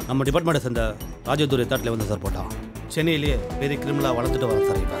சார். நம்ம டிபார்ட்மெண்ட்டை சேர்ந்த ராஜதுரை தாட்டில் வந்து சார் போட்டான். சென்னையிலேயே பெரிய கிரிமினலாக வளர்ந்துட்டு வர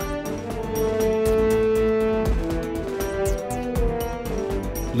சார் இவன்.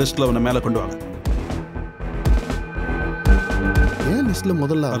 லிஸ்ட்டில் அவனை மேலே கொண்டு வாங்க. ஏன் லிஸ்ட்டில்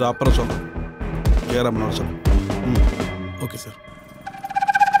முதல்ல? அது அப்புறம் சொல்கிறேன். ஜெயராமனோட சொல்லுங்க. Okay sir.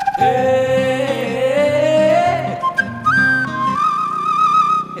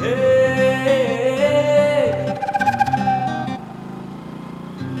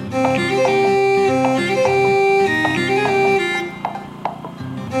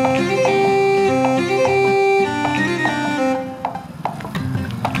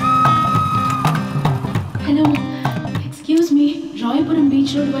 Hello, excuse me, Royapuram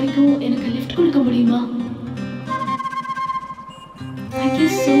beach road வரைக்கும் எனக்கு லிஃப்ட் கொடுக்க முடியுமா? Thank you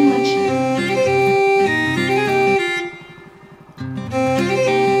so much.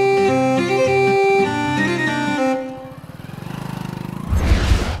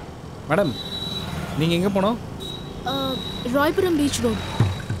 Madam, நீங்கள் எங்கே போனோம்? Royapuram beach road.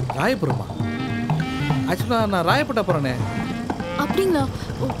 ராயபுரமா? ஆக்சுவலாக நான் ராயப்பட்டா போகிறேனே. அப்படிங்களா?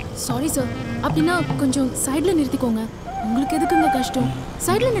 ஓ சாரி சார். அப்படின்னா கொஞ்சம் சைடில் நிறுத்திக்கோங்க. உங்களுக்கு எதுக்குங்க கஷ்டம்?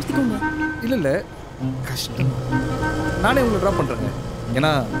 சைடில் நிறுத்திக்கோங்க. இல்லை இல்லை, கஷ்டம். நானே உங்களை ட்ராப் பண்ணுறேங்க.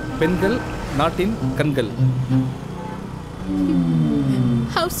 ஏன்னா பெண்கள் நாட்டின் கண்கள்.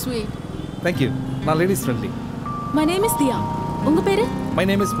 How sweet. தேங்க்யூ. நான் ladies friendly. My name is Diya. உங்கள் பேர்? My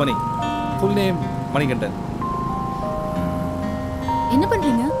name is money. Full name Manikandan. என்ன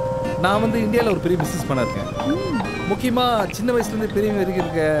பண்ணுறீங்க? நான் வந்து இந்தியாவில் ஒரு பெரிய பிஸ்னஸ் பண்ண இருக்கேன். முக்கியமாக சின்ன வயசுலேருந்து பெரிய வரைக்கும்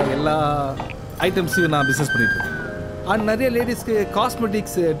இருக்க எல்லா ஐட்டம்ஸையும் நான் பிஸ்னஸ் பண்ணிட்டுருக்கேன். அண்ட் நிறைய லேடிஸ்க்கு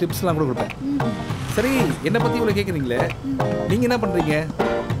காஸ்மெட்டிக்ஸ் டிப்ஸ்லாம் கூட கொடுப்பேன். சரி, என்னை பற்றி இவ்வளோ கேட்குறீங்களே, நீங்கள் என்ன பண்ணுறீங்க?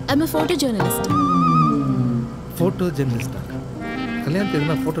 I'm a photo journalist. Photo ஜெர்னலிஸ்டா? கல்யாணத்துக்கு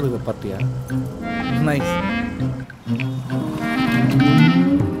எதுனா ஃபோட்டோ எடுக்கிற பார்ட்டியா? நைஸ்.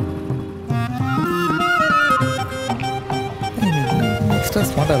 எக்ஸ்ட்ரா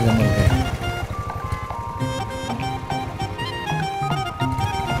ஸ்மார்ட்டாக இருக்க மாதிரி இருக்கேன்.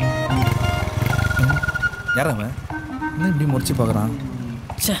 யாராவன் என்ன இப்படி முடிச்சு பார்க்குறான்?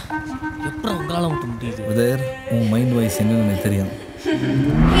 சே, எப்பறம் உங்களால் விட்டு முடியுது? பிரதர், உன் மைண்ட் வாய்ஸ் என்னன்னு எனக்கு தெரியும்.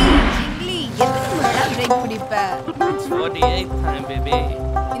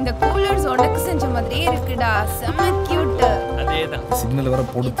 இந்த கூலர்ஸ் உனக்கு செஞ்ச மாதிரியே இருக்குடா. செம்ம கியூட். அதேதான். சிக்னல் வர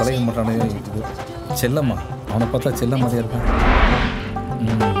போட்டு தலைய மாட்டானே. இது செல்லம்மா. அவனை பார்த்தா செல்ல மாதிரியா இருக்கான்.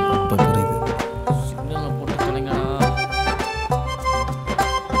 இப்போ புரியுது. சிக்னல் போட்டு தலைங்கடா.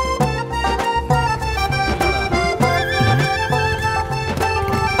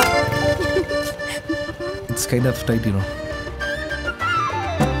 It's kind of tight, you know.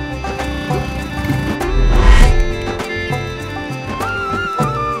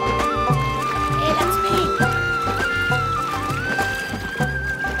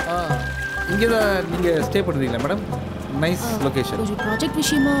 இங்கே தான் நீங்கள் ஸ்டே பண்ணுறீங்களா மேடம்? Nice location. ஒரு ப்ராஜெக்ட்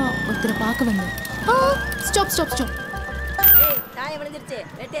விஷயமா ஒருத்தரை பார்க்க வந்தோம். Stop stop stop. ஏய், தாயை விழுந்துருச்சு.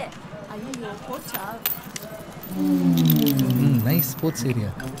 வெட்டு. ஐயோ, போச்சா? Nice sports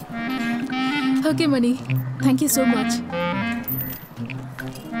area. ஓகே மணி, தேங்க்யூ ஸோ மச்.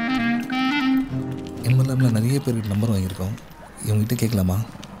 எம்எல்ஏமில் நிறைய பேருக்கு நம்பர் வாங்கியிருக்கோம். இவங்ககிட்ட கேட்கலாமா?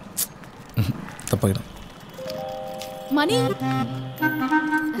 தப்பாயிடும். மணி,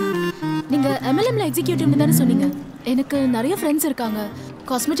 நீங்க MLMல எக்ஸிக்யூட்டிவ்னு தானே சொன்னீங்க? எனக்கு நிறைய ஃப்ரெண்ட்ஸ் இருக்காங்க.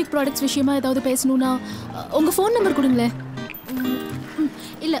 காஸ்மெட்டிக் ப்ராடக்ட்ஸ் விஷயமா ஏதாவது பேசணும்னா உங்க ஃபோன் நம்பர் கொடுங்களேன்.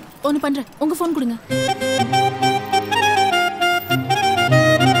 இல்ல ஒன்று பண்றேன், உங்க ஃபோன் கொடுங்க.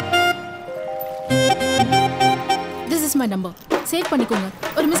 This is my number, save பண்ணிக்கோங்க.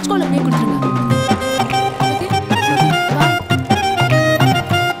 ஒரு மிஸ்ட் கால் அப்படியே கொடுத்துருங்க.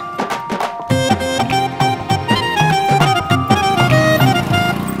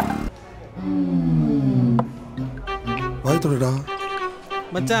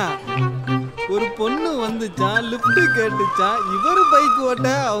 மச்சான், ஒரு பொண்ணு வந்துச்சா, லிஃப்ட் கேட்டுச்சா, இவரு பைக் ஓட்ட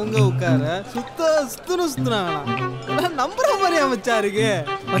அவங்க உட்கார சுத்துனாங்களா? நம்புற மாதிரியா மச்சா இருக்கு?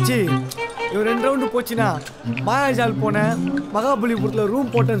 மச்சி, இவன் 2 ரவுண்டு போச்சுன்னா மாயாஜால் போனேன், மகாபலிபுரத்தில்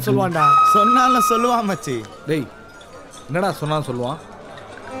ரூம் போட்டேன்னு சொல்லுவான்டா. சொன்னாலும் சொல்லுவான் மச்சி. டேய், என்னடா சொன்னாலும் சொல்லுவான்.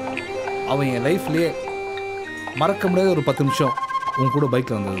 அவன் என் லைஃப்லேயே மறக்க முடியாத ஒரு 10 நிமிஷம் உன் கூட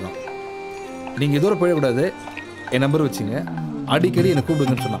பைக்கில் வந்தது தான். நீங்கள் இதோட போயிடக்கூடாது, என் நம்பர் வச்சுங்க, அடிக்கடி என்னை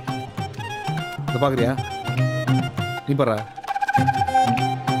கூப்பிடுங்கன்னு சொன்னான். இதை பார்க்குறியா? நீ பாரு.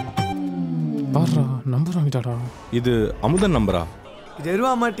 நம்பர் வாங்கிட்டாடா. இது அமுதன் நம்பரா? இது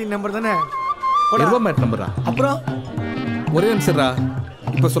எருவா மாட்டி நம்பர் தானே? எருவா மேட் நம்பரா? அப்புறம் ஒரே நிமிஷம்டா,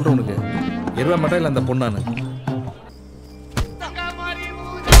 இப்போ சொல்கிறேன் உனக்கு. எருவா மாட்டா இல்லை அந்த பொண்ணானு?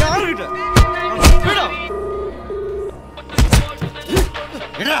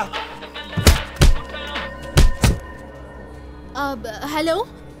 ஹலோ,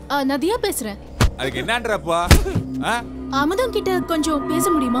 நதியா பேசுறேன். அதுக்கு என்னன்றப்பா? அமுதன் கிட்ட கொஞ்சம் பேச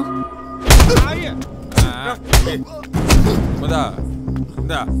முடியுமா? முதா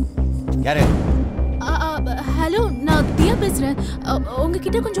இந்தா. யாரு? ஹலோ, நான் தியா பேசுறேன்.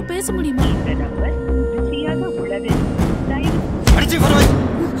 உங்ககிட்ட கொஞ்சம் பேச முடியுமா? அடிச்சு வரவை.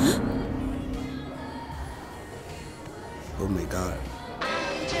 Oh my god.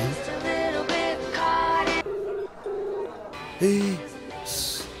 ஏய்,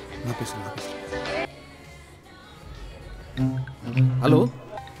 நான் பேசுறேன். Hello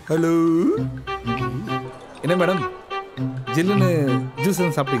hello. என்ன மேடம், ஜில்லுன்னு ஜூஸ்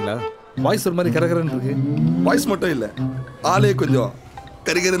எதுவும் சாப்பிட்டீங்களா? வாய்ஸ் ஒரு மாதிரி கரகரன்னு இருக்கு. வாய்ஸ் மட்டும் இல்லை, ஆளே கொஞ்சம்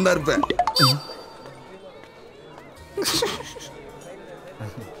கரிகரன்னு தான் இருப்பேன்.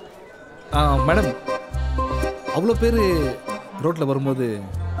 மேடம், அவ்வளோ பேர் ரோட்டில் வரும்போது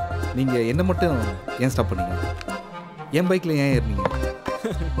நீங்கள் என்ன மட்டும் ஏன் ஸ்டாப் பண்ணீங்க? என் பைக்கில் ஏன் ஏறினீங்க?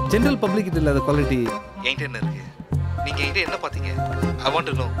 ஜென்ரல் பப்ளிக்கிட்ட இல்லாத குவாலிட்டி என்கிட்ட என்ன இருக்கு? நீங்கள் என்கிட்ட என்ன பார்த்தீங்க? I want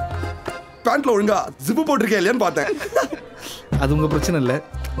to know. பேண்ட்ல ஒழுங்கா ஜிப்பு போட்டிருக்கேன் இல்லையான்னு பார்த்தேன். அது உங்கள் பிரச்சனை இல்லை,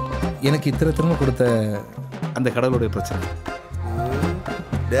 எனக்கு இத்தனை திறமை கொடுத்த அந்த கடவுளுடைய பிரச்சனை.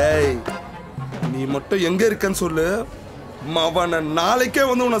 டேய், நீ மட்டும் எங்கே இருக்கன்னு சொல்லு, அவனை நாளைக்கே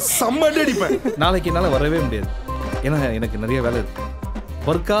வந்து உன்னை செம்மடி அடிப்பேன். நாளைக்கு என்னால் வரவே முடியாது, ஏன்னா எனக்கு நிறைய வேலை இருக்கு.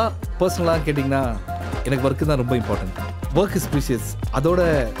 ஒர்க்கா பர்சனலாக கேட்டிங்கன்னா எனக்கு ஒர்க்கு தான் ரொம்ப இம்பார்ட்டன்ட். Work is precious. அதோட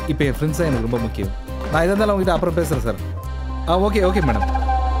இப்போ என் ஃப்ரெண்ட்ஸ் தான் எனக்கு ரொம்ப முக்கியம். நான் இதாக இருந்தாலும் அவங்ககிட்ட அப்புறம் பேசுகிறேன் சார். Okay okay madam.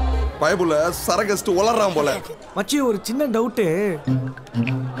 பயபுல சரகஸ்ட்டு வளர்றான் போல. மச்சி, ஒரு சின்ன டவுட்டு.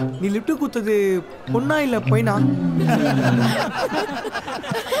 நீ லிஃப்ட் குத்துது பொண்ணா இல்லை பையனா?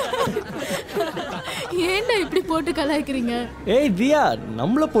 ஏன்டா இப்படி போட்டு கலாய்க்கிறீங்க? ஏய் தியா,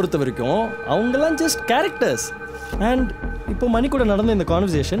 நம்மளை பொறுத்த வரைக்கும் அவங்கெல்லாம் ஜஸ்ட் கேரக்டர்ஸ். அண்ட் இப்போ மணி கூட நடந்த இந்த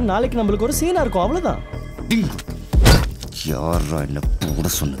கான்வர்சேஷன் நாளைக்கு நம்மளுக்கு ஒரு சீனாக இருக்கும், அவ்வளோதான். யாரா என்ன போட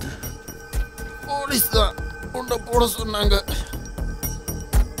சொன்னது? போலீஸ் தான் உன்னை போட சொன்னாங்க.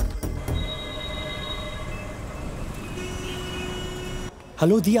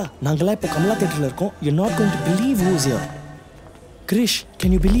 ஹலோ தியா, நாங்களாம் இப்போ கமலா தேட்டரில் இருக்கோம். You not going to believe who is here. Girish,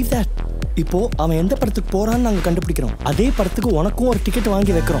 can you believe that? இப்போ அவன் எந்த படத்துக்கு போறான்னு நாங்கள் கண்டுபிடிக்கிறோம். அதே படத்துக்கு உனக்கும் ஒரு டிக்கெட்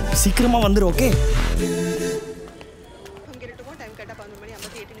வாங்கி வைக்கிறோம். சீக்கிரமா வந்துரு. ஓகே?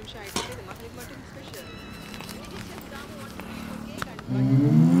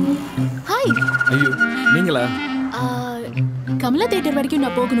 ஹாய். ஐயோ, நீங்களா? கமலா தியேட்டர் வரைக்கும்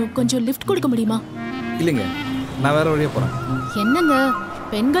நான் போகணும், கொஞ்சம் லிஃப்ட் கொடுக்க முடியுமா? இல்லைங்க, நான் வேற வழியாக போகிறேன். என்னங்க,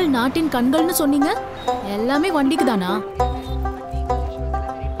 பெண்கள் நாட்டின் கண்கள்னு சொன்னீங்க, எல்லாமே வண்டிக்கு தானா?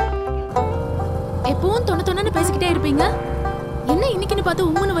 எப்பவும் தொண்ணு பேசிக்கிட்டே இருப்பீங்க, என்ன இன்னைக்குன்னு பார்த்து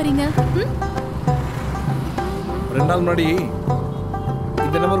உம்முன்னு வரீங்க? 2 நாள் முன்னாடி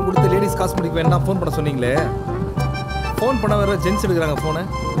இந்த நம்பர் கொடுத்து லேடிஸ் காஸ்மெட்டிக் வேணா ஃபோன் பண்ண சொன்னீங்களே, ஃபோன் பண்ண வேற ஜென்ஸ் எடுக்கிறாங்க ஃபோனை.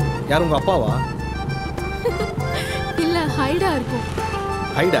 யார், உங்கள் அப்பாவா? இல்லை, ஹைடா இருக்கும்.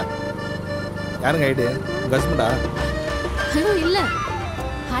 ஹைடா? யாருங்க ஹைடு? உங்கள் ஹஸ்பண்டா? ஐயோ இல்லை,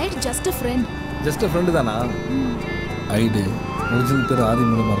 height just a friend. Just a friend தானா? ஹைடு ஒரிஜினல் பேர் ஆதி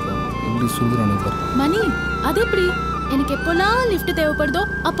மூலமாக இருக்கும். எப்படி சொல்லுறானு பாரு. மணி அது எப்படி? எனக்கு எப்போல்லாம் லிஃப்ட் தேவைப்படுதோ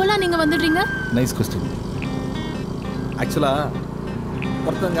அப்போல்லாம் நீங்கள் வந்துடுறீங்க. Nice question. ஆக்சுவலாக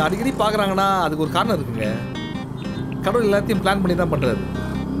ஒருத்தவங்க அடிக்கடி பார்க்குறாங்கன்னா அதுக்கு ஒரு காரணம் இருக்குங்க. கடவுள் எல்லாத்தையும் பிளான் பண்ணி தான் பண்ணுறாரு.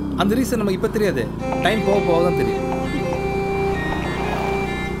 அந்த ரீசன் நமக்கு இப்போ தெரியாது, டைம் போக போக தான் தெரியும்.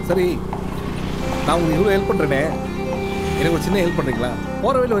 சரி, நான் உங்களுக்கு இவ்வளோ ஹெல்ப் பண்ணுறேனே, எனக்கு ஒரு சின்ன ஹெல்ப் பண்ணுறீங்களா?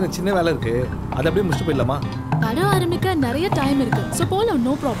 போகிற வழியில் ஒரு சின்ன வேலை இருக்குது, அதை அப்படியே முடிச்சுட்டு போயிடலாமா? படம் ஆரம்பிக்க நிறைய டைம் இருக்கு. ஸோ போகலாம்,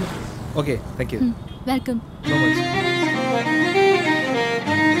 no problem. Okay, thank you. Welcome. So much.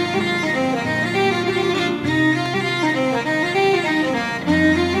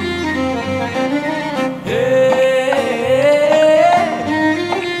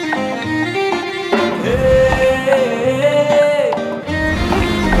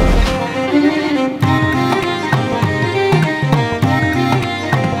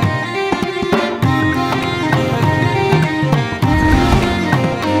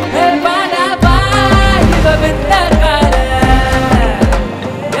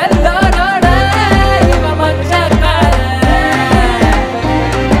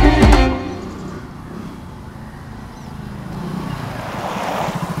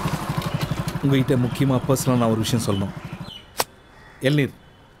 உங்கள்கிட்ட முக்கியமாக பர்சனலாக நான் ஒரு விஷயம் சொல்லணும். இளநீர்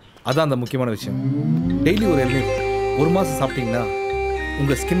அதான் அந்த முக்கியமான விஷயம். டெய்லி ஒரு இளநீர் 1 மாதம் சாப்பிட்டீங்கன்னா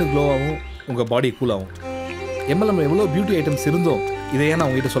உங்கள் ஸ்கின்னு க்ளோ ஆகும், உங்கள் பாடி கூல் ஆகும். எம்எல்எம் எவ்வளோ பியூட்டி ஐட்டம்ஸ் இருந்தோம், இதை ஏன் நான்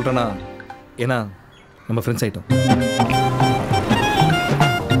உங்கள்கிட்ட சொல்கிறேன்னா, ஏன்னா நம்ம ஃப்ரெண்ட்ஸ் ஐட்டம்.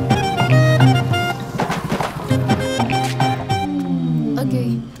 ஓகே,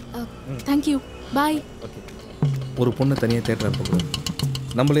 தேங்க்யூ, பாய். ஒரு பொண்ணு தனியாக தேட்டராக போகக்கூடாது,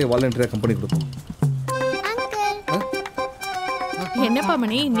 நம்மளே வாலண்டியராக கம்பெனி கொடுப்போம். என்னப்பா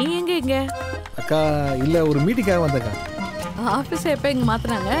மணி, நீ எங்க? அக்கா இல்லை, ஒரு மீட்டிங்காக வந்தக்கா. ஆஃபீஸ் எப்போ இங்கே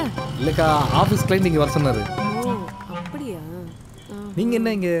மாற்றினாங்க? இல்லைக்கா, ஆஃபீஸ் கிளைண்ட் இங்கே வர சொன்னார். ஓ அப்படியா? நீங்கள்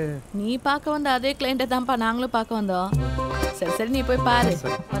என்ன இங்கே? நீ பார்க்க வந்த அதே கிளைண்ட்டை தான்ப்பா நாங்களும் பார்க்க வந்தோம். சரி சரி, நீ போய் பாரு.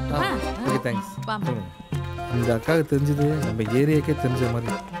 Okay, thanks. இந்த அக்காவுக்கு தெரிஞ்சது நம்ம ஏரியாக்கே தெரிஞ்ச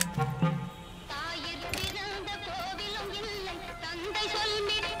மாதிரி.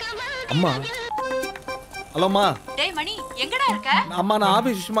 அம்மா, ஹலோம்மா. டேய் மணி, எங்கடா இருக்க? அம்மா, நான்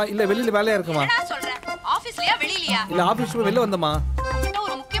ஆபீஸ் விஷயமா இல்ல வெளியில வேலையா இருக்கமா? என்னடா சொல்ற? ஆபீஸ்லயா வெளியிலயா? இல்ல, ஆபீஸ் விஷயமா வெளிய வந்தமா. உன்கிட்ட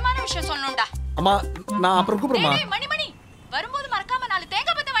ஒரு முக்கியமான விஷயம் சொல்லணும்டா. அம்மா, நான் அப்புறம் கூப்பிடுறேம்மா. டேய் மணி மணி, வரும்போது மறக்காம 4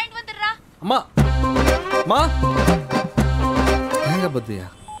 தேங்காய் பத்தை வாங்கிட்டு வந்துடுறா. அம்மா, அம்மா, தேங்காய் பத்தியா?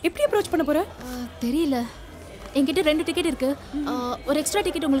 எப்படி அப்ரோச் பண்ண போற? தெரியல. என்கிட்ட 2 டிக்கெட் இருக்கு. ஒரு எக்ஸ்ட்ரா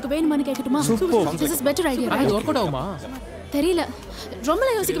டிக்கெட் உங்களுக்கு வேணுமான்னு கேட்கட்டுமா? This is better idea. அது வொர்க் அவுட் ஆகுமா? தெரியல, ரொம்ப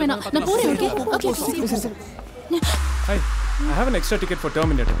யோசிக்க வேணாம், நான் போறேன். Okay okay. High, I have an extra ticket for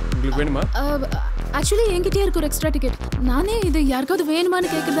Terminator. உங்களுக்கு வேணுமா? ஆக்சுவலி என்கிட்டயே இருக்கு ஒரு எக்ஸ்ட்ரா டிக்கெட். நானே இது யாருக்காவது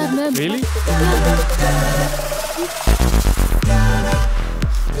வேணுமான்னு கேட்கறதா இருந்தேன். Really?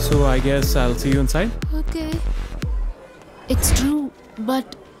 So I guess I'll see you inside. Okay. It's true, but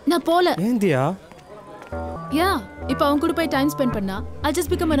நான் போல. ஏந்தியா? Yeah, இப்போ அவங்க கூட போய் டைம் ஸ்பெண்ட் பண்ணா I'll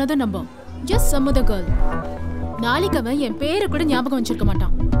just become another number. Just some other girl. நாளைக்கு அவன் என் பேரை கூட ஞாபகம் வச்சிருக்க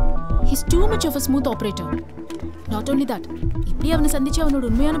மாட்டான். He's too much of a smooth operator. Not only that, இப்படி அவனை சந்திச்சு அவனோட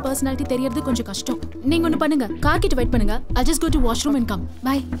உண்மையான பர்சனாலிட்டி தெரியறது கொஞ்சம் கஷ்டம். நீங்க ஒன்று பண்ணுங்க, கார் கிட்ட வெயிட் பண்ணுங்க. I'll just go to washroom and come.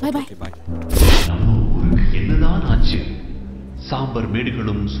 Bye. Bye bye. என்னதான் ஆச்சு? சாம்பர்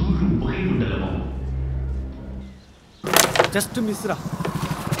மேடுகளும் சூழும் புகையுண்டலமும். ஜஸ்ட் மிஸ்ரா.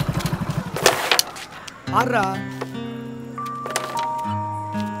 ஆறா.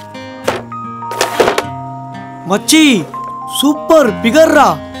 மச்சி, சூப்பர் பிகர்ரா.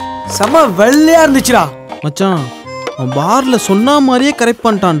 செம வெள்ளையா இருந்துச்சுடா. மச்சான், அவன் பார்ல சொன்ன மாதிரியே கரெக்ட்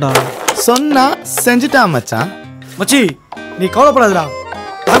பண்ணிட்டான்டா. சொன்னா செஞ்சுட்டான் மச்சான். மச்சி, நீ கவலைப்படாதடா,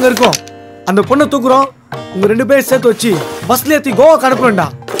 நாங்க இருக்கோம். அந்த பொண்ணை தூக்குறோம், உங்க 2 பேரும் சேர்த்து வச்சு பஸ்ல ஏத்தி கோவா அனுப்புறோம்டா.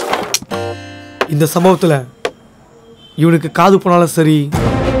 இந்த சம்பவத்துல இவனுக்கு காது போனாலும் சரி,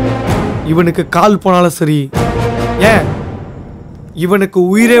 இவனுக்கு கால் போனாலும் சரி, ஏன் இவனுக்கு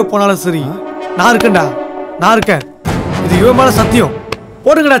உயிரே போனாலும் சரி, நான் இருக்கேன்டா, நான் இருக்கேன். இது இவன் மேல சத்தியம்.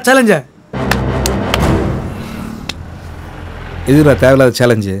 போடுங்கடா சேலஞ்ச. எதுடா தேவையில்லாத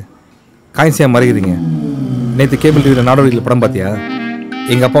சேலஞ்சு? காயின்ஸியா மறைக்கிறீங்க. நேற்று கேபிள் டிவியில் நாடோடியில் படம் பார்த்தியா?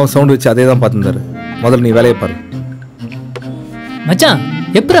 எங்கள் அப்பாவும் சவுண்ட் வச்சு அதே தான் பார்த்துருந்தாரு. முதல்ல நீ வேலையை பாரு. மச்சான்,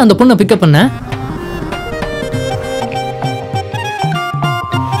 எப்படி அந்த பொண்ணை பிக்கப் பண்ண?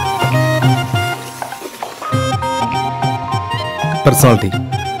 பர்சனாலிட்டி.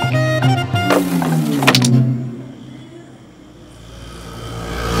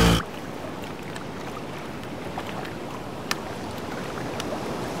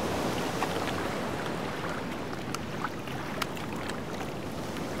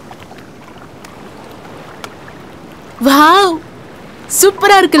 வாவ்,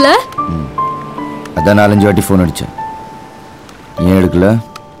 சூப்பரா இருக்குல்ல? அதான் 4-5 வாட்டி ஃபோன் அடிச்சேன். ஏன் எடுக்கல?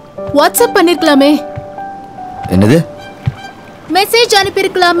 வாட்ஸ்அப் பண்ணிருக்கலாமே. என்னது? மெசேஜ்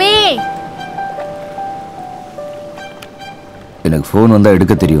அனுப்பியிருக்கலாமே. எனக்கு ஃபோன் வந்தால்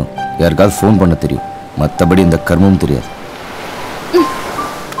எடுக்க தெரியும், யாருக்காவது ஃபோன் பண்ண தெரியும், மற்றபடி இந்த கர்மம் தெரியாது.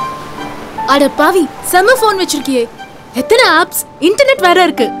 அட பாவி, செம்ம ஃபோன் வச்சிருக்கியே. எத்தனை ஆப்ஸ், இன்டர்நெட் வேற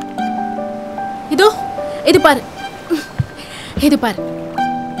இருக்கு. இதோ இது பாரு, இது பாரு.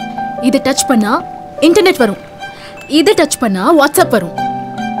 இது டச் பண்ணா இன்டர்நெட் வரும், இது டச் பண்ணா வாட்ஸ்அப் வரும்.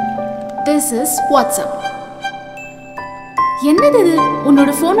 This is WhatsApp. என்னது இது? உன்னோட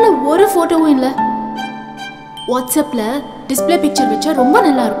ஃபோன்ல ஒரு போட்டோவும் இல்ல. வாட்ஸ்அப்ல டிஸ்ப்ளே பிக்சர் வச்சா ரொம்ப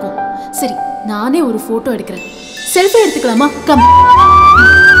நல்லா இருக்கும். சரி, நானே ஒரு போட்டோ எடுக்கிறேன். செல்ஃபி எடுத்துக்கலாமா? கம்.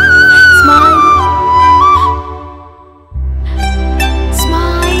 Smile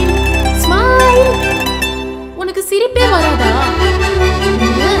smile smile. உனக்கு சிரிப்பே வராதா?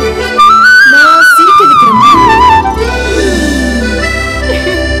 நான் சிரிக்க வைக்கிறேன்.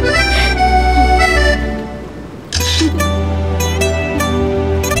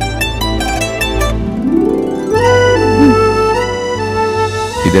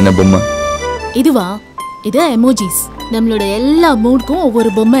 இது என்ன பொம்மை? இதுவா? இது எமோஜிஸ். நம்மளோட எல்லா மூட்க்கும் ஒவ்வொரு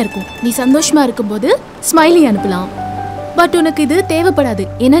பொம்மை இருக்கும். நீ சந்தோஷமா இருக்கும்போது ஸ்மைலி அனுப்பலாம். பட் உனக்கு இது தேவைப்படாது,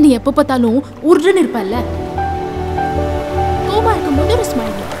 ஏன்னா நீ எப்போ பார்த்தாலும் உருன்னு இருப்பல்ல. கோபமா இருக்கும்போது ஒரு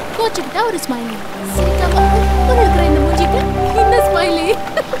ஸ்மைலி, கோச்சுக்கிட்டா ஒரு ஸ்மைலி, சிரிக்காம இருக்கிற இந்த மூஞ்சிக்கு இந்த ஸ்மைலி.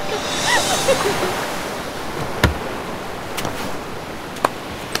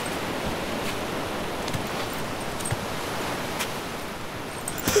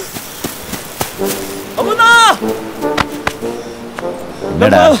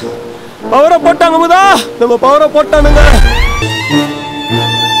 என்னடா பவரை போட்டாங்க முதா, நம்ம பவரை போட்டானுங்க.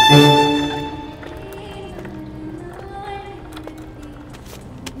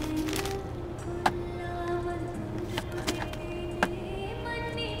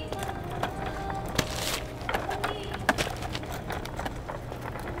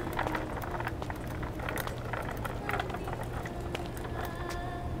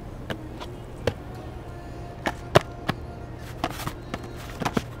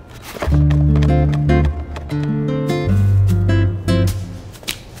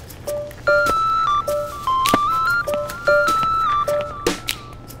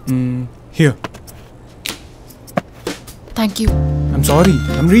 Here. Thank you. I'm sorry.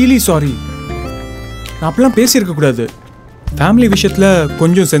 I'm really sorry. நான் அப்பெல்லாம் பேசியிருக்க கூடாது. ஃபேமிலி விஷயத்தில்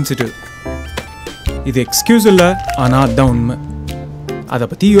கொஞ்சம் சென்சிட்டிவ். இது எக்ஸ்கியூஸ் இல்லை, ஆனால் அதுதான் உண்மை. அதை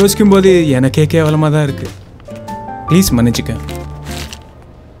பற்றி யோசிக்கும் போது எனக்கே கேவலமாக தான் இருக்கு. ப்ளீஸ் மன்னிச்சுக்க.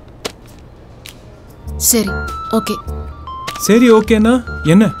 சரி, ஓகே. சரி, ஓகேண்ணா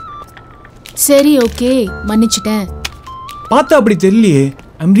என்ன? சரி, ஓகே, மன்னிச்சிட்டேன். பார்த்தா அப்படி தெரியலையே.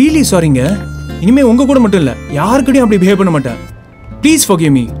 ஐம் ரியலி சாரிங்க. இனிமே உங்க கூட மட்டும் இல்லை, யாருக்கிட்டையும் அப்படி பிஹேவ் பண்ண மாட்டேன். Please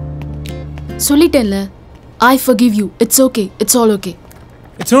forgive me. சொல்லிட்டேன்ல, I forgive you. It's okay. It's all okay.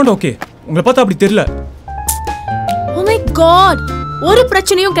 It's not okay. உங்களை பார்த்தா அப்படி தெரியல. Oh my god. ஒரு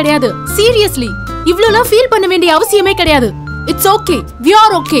பிரச்சனையும் கிடையாது. Seriously. இவ்ளோலாம் ஃபீல் பண்ண வேண்டிய அவசியமே கிடையாது. It's okay. We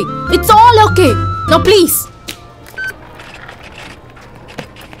are okay. It's all okay. Now please.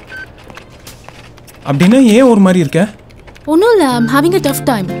 அப்படின்னா ஏன் ஒரு மாதிரி இருக்க? ஒன்றும் இல்லை, I'm having a tough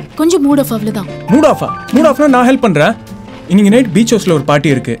time. கொஞ்சம் மூட் ஆஃப் அவ்வளோதான். மூட் ஆஃபா? மூட் ஆஃப்னா நான் ஹெல்ப் பண்ணுறேன். இன்னைக்கு நைட் பீச் ஹவுஸில் ஒரு பார்ட்டி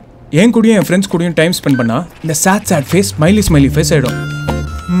இருக்கு. என் கூடயும் என் ஃப்ரெண்ட்ஸ் கூடயும் டைம் ஸ்பெண்ட் பண்ணா இந்த சேட் ஃபேஸ் ஸ்மைலி ஃபேஸ் ஆகிடும்.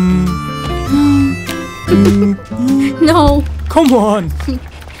 No. Come on.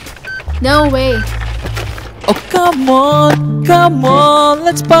 No way. Oh come on,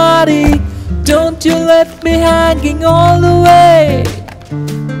 let's party. Don't you let me hanging all the way.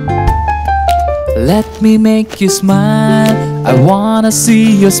 Let me make you smile. I wanna see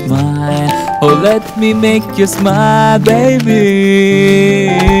you smile. Oh, let me make you smile, baby.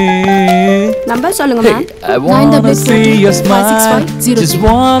 Number சொல்லுங்க ma'am. I wanna see you smile. Just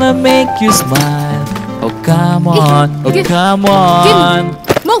wanna make you smile. Oh, come on. Oh, come on.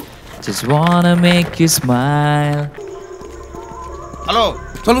 Just wanna make you smile. Hello,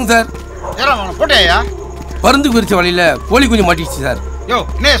 சொல்லுங்க sir. ஏறா போட்டேயா? பருந்து குறிச்ச வழியில கோழி குஞ்சு மாட்டிடுச்சு sir. யோ,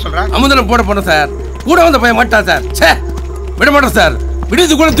 என்ன சொல்ற? அமுதன போட சார். கூட வந்த பையன் மாட்டான் சார். ச்சே, விட மாட்டோம் சார்.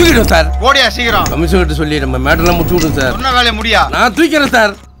 விடுது கூட தூக்கிடும் சார். போடியா சீக்கிரம். கமிஷன் கிட்ட சொல்லி நம்ம மேட்டர்லாம் முடிச்சு விடுங்க சார். என்ன வேலைய முடியா? நான் தூக்கிறேன்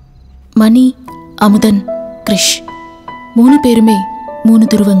சார். மணி, அமுதன், கிரிஷ் 3 பேருமே 3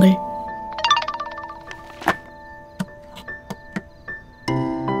 துருவங்கள்.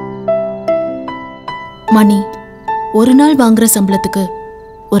 மணி ஒரு நாள் வாங்குற சம்பளத்துக்கு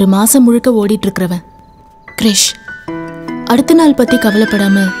ஒரு மாசம் முழுக்க ஓடிட்டு இருக்கிறவன். கிரிஷ் அடுத்த நாள் பத்தி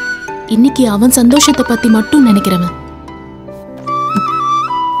கவலைப்படாம இன்னைக்கு அவன் சந்தோஷத்தை பத்தி மட்டும் நினைக்கிறவன்.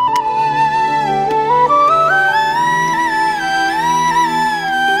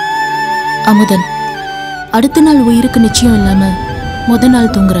 அமுதன். அடுத்த நாள் உயிருக்கு நிச்சயம் இல்லாம முத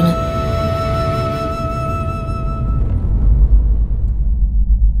நாள் தூங்குறவன்.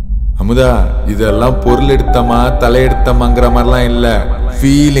 அமுதா, இதெல்லாம் பொருள் எடுத்தமா தலையெடுத்தமாங்கிற மாதிரிலாம் இல்ல,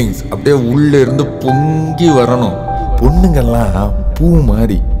 ஃபீலிங்ஸ் அப்படியே உள்ள இருந்து பொங்கி வரணும். பொண்ணுங்கெல்லாம் பூ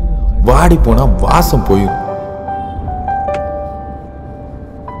மாதிரி வாடி போனா வாசம் போயிடும்.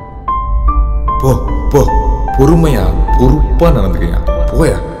 போ போ, பொறுமையா பொறுப்பா நடந்துக்கையா,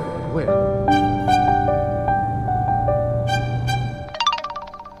 போயா.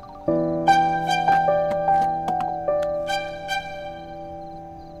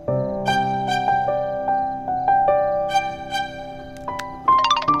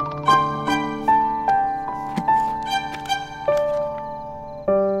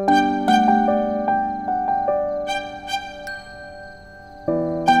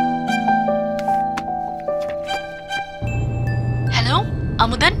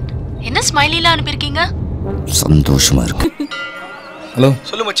 அமுதன், என்ன ஸ்மைலிலாம் அனுப்பியிருக்கீங்க? சந்தோஷமா இருக்கு. ஹலோ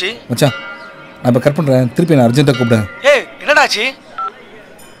சொல்லு மச்சி. மச்சான், நான் இப்போ கட் பண்ணுறேன், திருப்பி நான் அர்ஜென்ட்டாக கூப்பிடுறேன். ஏய், என்னடாச்சு?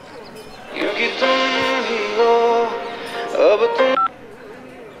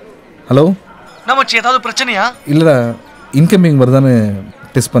 ஹலோ. என்ன மச்சி, ஏதாவது பிரச்சனையா? இல்லைடா, இன்கமிங் வருதான்னு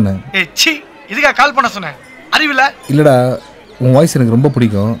டெஸ்ட் பண்ணேன். ஏய் சி, இதுக்கா கால் பண்ண சொன்னேன்? அறிவில்ல? இல்லைடா, உன் வாய்ஸ் எனக்கு ரொம்ப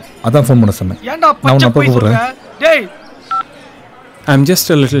பிடிக்கும், அதான் ஃபோன் பண்ண சொன்னேன். ஏன்டா நான் உன்னை பச்சை அப்பா போய் கூப்பிடுறேன். சொல்ற? டேய், I'm just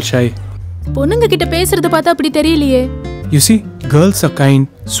a little shy. பொண்ணுங்க கிட்ட பேசுறத பார்த்தா அப்படி தெரியலையே. You see, girls are kind,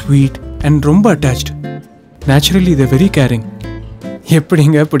 sweet and ரொம்ப attached. Naturally they're very caring.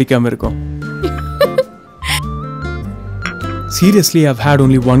 எப்படிங்க பிடிக்காம இருக்கும்? Seriously, I've had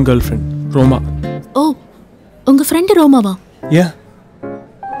only one girlfriend, Roma. ஓ, உங்க ஃப்ரெண்ட் ரோமாவா? Yeah.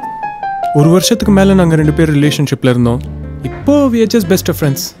 ஒரு வருஷத்துக்கு மேல நாங்க ரெண்டு பேர் ரிலேஷன்ஷிப்ல இருந்தோம். இப்போ we are just best of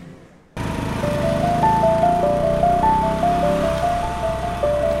friends.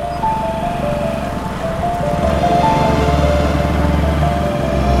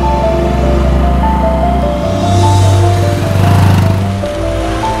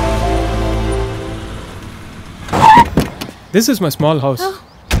 This is my small house.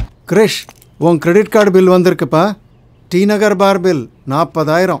 Girish, உன் கிரெடிட் கார்டு பில் வந்திருக்குப்பா. டி நகர் பார் பில்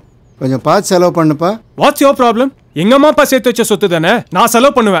 40,000. கொஞ்சம் பார்த்து செலவு பண்ணுப்பா. What's your problem? எங்க அம்மா அப்பா சேர்த்து வச்ச சொத்து தானே, நான்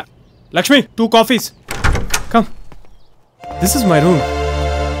செலவு பண்ணுவேன். Lakshmi, 2 coffees. Come. This is my room.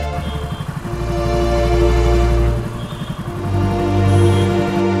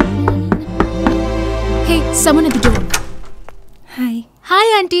 Hey, someone at the door. Hi. Hi,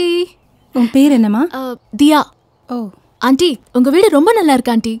 auntie. உன் பேர் என்னம்மா? தியா. ஓ. ஆண்டி, உங்க வீடு ரொம்ப நல்லா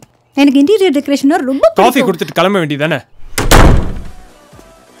இருக்கு ஆண்டி. எனக்கு இன்டீரியர் டெக்கரேஷன் ரொம்ப பிடிக்கும். காஃபி கொடுத்துட்டு கிளம்ப வேண்டியதானே?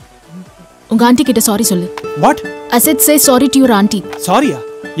 உங்க ஆண்டி கிட்ட சாரி சொல்லு. What? I said say sorry to your auntie. சாரியா?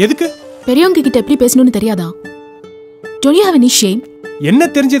 எதுக்கு? பெரியவங்க கிட்ட எப்படி பேசணும்னு தெரியாதா? Don't you have any shame? என்ன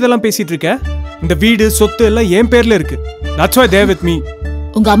தெரிஞ்சு இதெல்லாம் பேசிட்டு இருக்க? இந்த வீடு சொத்து எல்லாம் என் பேர்ல இருக்கு. That's why they are with me.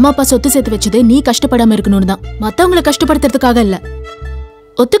 உங்க அம்மா அப்பா சொத்து சேர்த்து வச்சது நீ கஷ்டப்படாம இருக்கணும்னு தான், மத்தவங்களை கஷ்டப்படுத்துறதுக்காக இல்ல.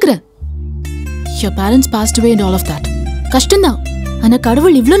 ஒத்துக்கிறேன். Your parents passed away and all of that. கஷ்டம்தான். ஆனா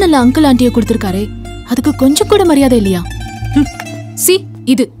கடவுள் இவ்ளோ நல்ல அங்கிள் ஆண்டியை கொடுத்திருக்காரே, அதுக்கு கொஞ்சம் கூட மரியாதை இல்லையா? சி,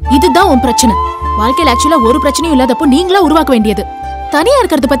 இதுதான் உன் பிரச்சனை. வாழ்க்கையில ஆக்சுவலா ஒரு பிரச்சனையும் இல்லாதப்போ நீங்களா உருவாக்க வேண்டியது. தனியா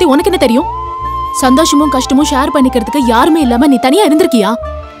இருக்கிறத பத்தி உனக்கு என்ன தெரியும்? சந்தோஷமும் கஷ்டமும் ஷேர் பண்ணிக்கிறதுக்கு யாருமே இல்லாம நீ தனியா இருந்திருக்கியா?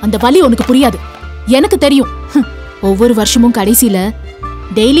 அந்த வலி உனக்கு புரியாது. எனக்கு தெரியும். ஒவ்வொரு வருஷமும் கடைசியில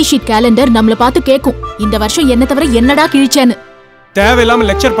டெய்லி ஷீட் கேலண்டர் நம்மள பார்த்து கேட்கும், இந்த வருஷம் என்ன தவிர என்னடா கிழிச்சேன்னு. தேவையில்லாம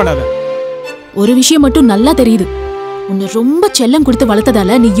லெக்சர் பண்ணாத. ஒரு விஷயம் மட்டும் நல்லா தெரியுது, உன்னை ரொம்ப செல்லம் கொடுத்து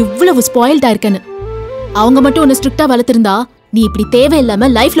வளர்த்ததால நீ இவ்வளவு ஸ்பாயில்டா இருக்கன்னு. அவங்க மட்டும் உன்னை ஸ்ட்ரிக்டா வளர்த்திருந்தா நீ இப்படி தேவையில்லாம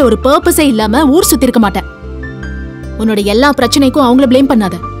லைஃப்ல ஒரு பர்பஸே இல்லாம ஊர் சுத்தி இருக்க மாட்ட. உன்னோட எல்லா பிரச்சனைக்கும் அவங்கள ப்ளேம்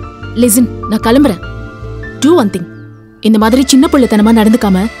பண்ணாத. லிசன், நான் கிளம்புறேன். Do one thing. இந்த மாதிரி சின்ன பிள்ளைத்தனமா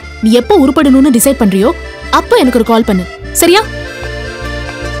நடந்துக்காம நீ எப்போ உருப்படணும்னு டிசைட் பண்றியோ அப்போ எனக்கு ஒரு கால் பண்ணு, சரியா?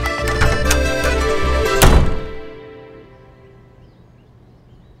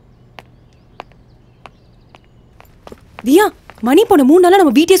 தியா, மணி போன 3 நாளா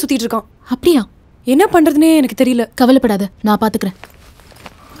நம்ம வீட்டையே சுத்திட்டு இருக்கோம். அப்படியா? என்ன பண்றதுனே எனக்கு தெரியல. கவலைப்படாத, நான் பாத்துக்கிறேன்.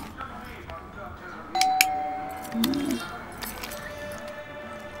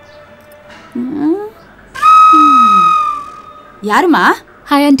 யாருமா?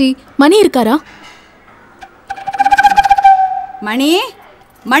 ஹாய் ஆண்டி, மணி இருக்காரா? மணி,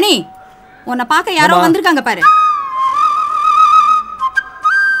 மணி, உன்னை பார்க்க யாரோ வந்திருக்காங்க பாரு.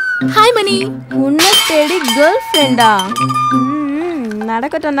 ஹாய் மணி. உன்னை தேடி கேர்ள் ஃப்ரெண்டா?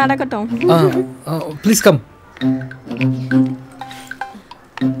 நடக்கட்டும் நடக்கட்டும். Please come.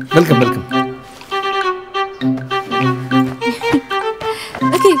 Welcome welcome.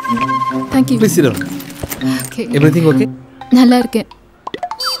 Okay, thank you. Please sit down. Okay. Everything okay? நல்லா இருக்கேன்.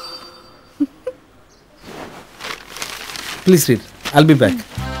 Please read. I'll be back.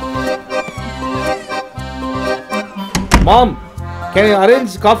 Mom, can you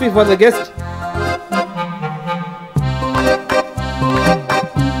arrange coffee for the guest?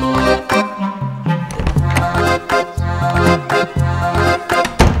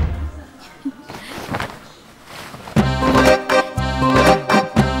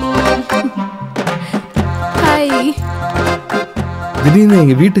 திடீர்னு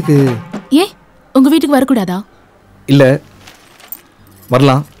எங்கள் வீட்டுக்கு ஏன் உங்கள் வீட்டுக்கு வரக்கூடாதா? இல்லை,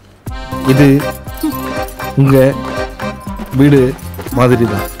 வரலாம். இது உங்கள் வீடு மாதிரி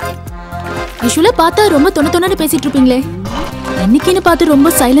தான். யூஸ்வலாக பார்த்தா ரொம்ப தொண்ணு பேசிட்டு இருப்பீங்களே, என்னைக்குன்னு பார்த்து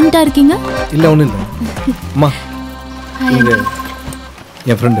ரொம்ப சைலண்டாக இருக்கீங்க. இல்லை, ஒன்றும் இல்லை. அம்மா, இங்கே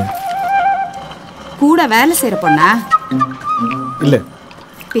என் ஃப்ரெண்டு. கூட வேலை செய்கிற பொண்ணா? இல்லை.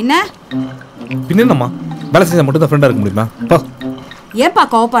 பின்னம்மா வேலை செஞ்சால் மட்டும் தான் ஃப்ரெண்டாக இருக்க முடியுமா? ஏன்பா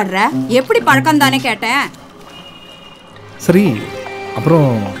கோவப்படுற? எப்படி பழக்கம் தானே கேட்டேன். சரி, அப்புறம்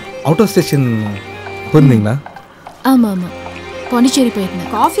அவுட் ஆஃப் ஸ்டேஷன் போயிருந்தீங்களா? ஆமாம் ஆமாம், பாண்டிச்சேரி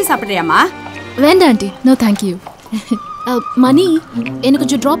போயிருந்தேன். காஃபி சாப்பிட்றியாம்மா? வேண்டாம் ஆண்டி, நோ தேங்க்யூ. மணி, எனக்கு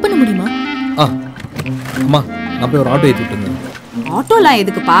கொஞ்சம் ட்ராப் பண்ண முடியுமா? அம்மா, நான் போய் ஒரு ஆட்டோ ஏற்றிட்டு இருந்தேன். ஆட்டோலாம்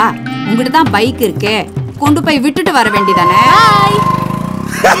எதுக்குப்பா? உங்ககிட்ட தான் பைக் இருக்கே, கொண்டு போய் விட்டுட்டு வர வேண்டியதானே?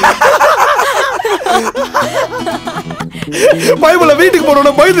 பைபிள வீட்டுக்கு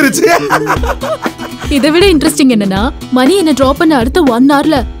போறோம்னா பயந்துருச்சு. இதை விட இன்ட்ரெஸ்டிங் என்னன்னா, மணி என்ன டிராப் பண்ண அடுத்த 1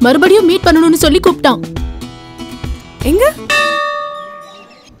 hourல மறுபடியும் மீட் பண்ணணும்னு சொல்லி கூப்பிட்டான். எங்க?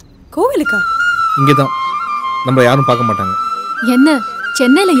 கோவிலுக்கா? இங்கதான். நம்ம யாரும் பார்க்க மாட்டாங்க. என்ன,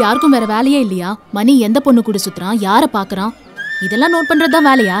 சென்னையில யாருக்கும் வேற வேலையே இல்லையா? மணி எந்த பொண்ணு கூட சுத்துறான், யாரை பாக்குறான், இதெல்லாம் நோட் பண்றதுதான்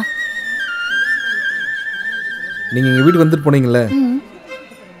வேலையா? நீங்க எங்க வீட்டுக்கு வந்துட்டு போனீங்கல்ல,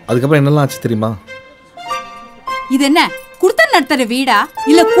 அதுக்கப்புறம் என்னெல்லாம் ஆச்சு தெரியுமா? இது என்ன குடுத்தல் நடத்துற வீடா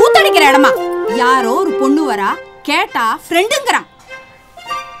இல்ல கூத்தடிக்கிற இடமா? யாரோ ஒரு பொண்ணு வரா, கேட்டா ஃப்ரெண்டுங்கறான்.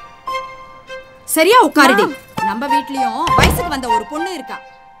 சரியா உட்காருடி. நம்ம வீட்லயும் வயசுக்கு வந்த ஒரு பொண்ணு இருக்கா.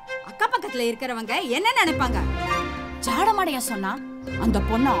 அக்கா பக்கத்துல இருக்கிறவங்க என்ன நினைப்பாங்க? ஜாடமாடையா சொன்னா அந்த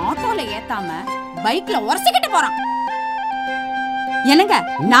பொண்ணு ஆட்டோல ஏத்தாம பைக்ல உரசிக்கிட்டு போறான். என்னங்க,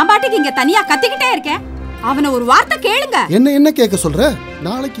 நான் பாட்டுக்கு இங்க தனியா கத்திக்கிட்டே இருக்கேன், அவனை ஒரு வார்த்தை கேளுங்க. என்ன கேட்க சொல்ற?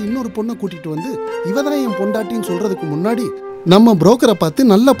 நாளைக்கு இன்னொரு பொண்ணை கூட்டிட்டு வந்து இவதான் என் பொண்டாட்டின்னு சொல்றதுக்கு முன்னாடி நம்ம புரோக்கரை பார்த்து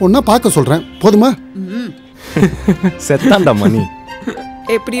நல்ல பொண்ணை பார்க்க சொல்றேன். போதுமா? செத்தாண்டா மணி.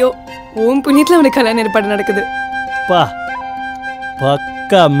 எப்படியோ ஓம் புண்ணியத்துல அவனுக்கு கல்யாணம் ஏற்பாடு நடக்குது.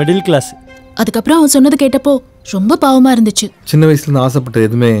 பக்கா மிடில் கிளாஸ். அதுக்கப்புறம் அவன் சொன்னது கேட்டப்போ ரொம்ப பாவமா இருந்துச்சு. சின்ன வயசுல இருந்து ஆசைப்பட்ட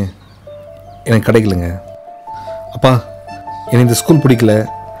எதுவுமே எனக்கு கிடைக்கலங்க. அப்பா, எனக்கு இந்த ஸ்கூல் பிடிக்கல,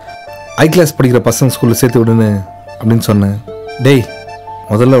 ஹை கிளாஸ் படிக்கிற பசங்க ஸ்கூலில் சேர்த்து விடுன்னு அப்படின்னு சொன்னேன். டேய்,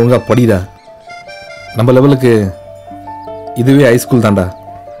 முதல்ல ஒழுங்காக படிடா, நம்ம லெவலுக்கு இதுவே ஹை ஸ்கூல் தான்டா,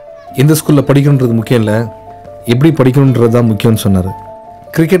 எந்த ஸ்கூலில் படிக்கணுன்றது முக்கியம் இல்லை, எப்படி படிக்கணுன்றது தான் முக்கியம்னு சொன்னார்.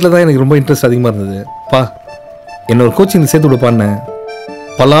 கிரிக்கெட்டில் தான் எனக்கு ரொம்ப இன்ட்ரெஸ்ட் அதிகமாக இருந்தது. பா, என்ன ஒரு கோச்சிங் சேர்த்து விடுப்பான்னு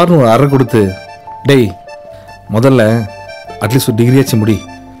பல்லாருன்னு ஒரு அறை கொடுத்து, டேய் முதல்ல அட்லீஸ்ட் ஒரு டிகிரியாச்சும் முடி,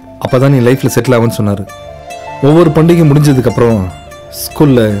 அப்போ தான் நீ லைஃப்பில் செட்டில் ஆகுன்னு சொன்னார். ஒவ்வொரு பண்டிகை முடிஞ்சதுக்கப்புறம்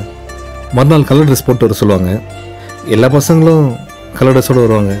ஸ்கூலில் மறுநாள் கலர் ட்ரெஸ் போட்டு வர சொல்லுவாங்க. எல்லா பசங்களும் கலர் ட்ரெஸ்ஸோடு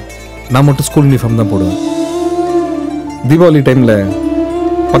வருவாங்க, நான் மட்டும் ஸ்கூல் யூனிஃபார்ம் தான் போடுவேன். தீபாவளி டைமில்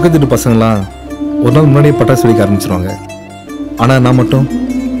பக்கத்து வீட்டு பசங்களாம் ஒரு நாள் முன்னாடியே பட்டாசு வெடிக்க ஆரம்பிச்சிருவாங்க. ஆனால் நான் மட்டும்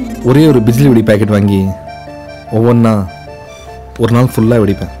ஒரே ஒரு பிஜ்லி வெடி பேக்கெட் வாங்கி ஒவ்வொன்றா ஒரு நாள் ஃபுல்லாக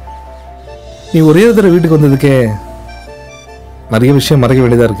வெடிப்பேன். நீ ஒரே ஒரு தடவை வீட்டுக்கு வந்ததுக்கே நிறைய விஷயம் மறக்க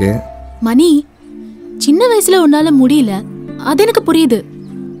வேண்டியதாக இருக்கு. மணி, சின்ன வயசுல உன்னால முடியல, அது எனக்கு புரியுது.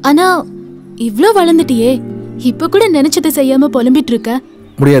 ஆனா இவ்ளோ வளர்ந்துட்டியே, இப்ப கூட நினைச்சதை செய்யாம புலம்பிட்டு இருக்க.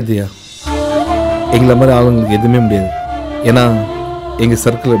 முடியாதுயா, எங்களை மாதிரி ஆளுங்களுக்கு எதுவுமே முடியாது. ஏன்னா எங்கள்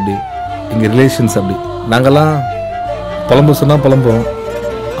சர்க்கிள் அப்படி, எங்கள் ரிலேஷன்ஸ் அப்படி. நாங்கள்லாம் புலம்பு சொன்னால் புலம்போம்,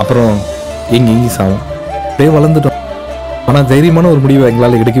 அப்புறம் எங்கேயும் சாவோம். அப்படியே வளர்ந்துட்டோம். ஆனால் தைரியமான ஒரு முடிவை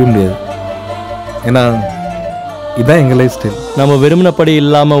எங்களால் எடுக்கவே முடியாது. ஏன்னா இதுதான் எங்கள் லைஃப் ஸ்டைல். நம்ம விரும்பினபடி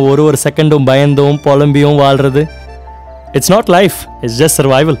இல்லாமல் ஒரு செகண்டும் பயந்தும் புலம்பியும் வாழ்றது, it's not life, it's just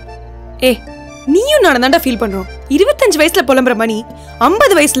survival. நீயும் நான் தான்டா ஃபீல் பண்றோம். 25 வயசுல புலம்புற மணி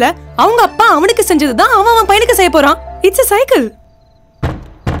 50 வயசுல அவங்க அப்பா அவனுக்கு செஞ்சதுதான் அவன் பையனுக்கு செய்ய போறான். It's a cycle.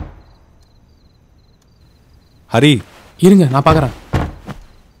 ஹரி, இருங்க நான் பார்க்கறேன்.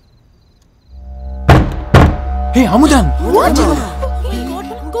 ஹே Amudhan,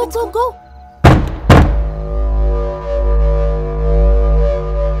 Go go go.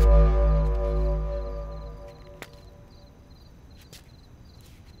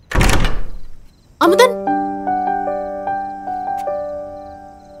 Amudhan,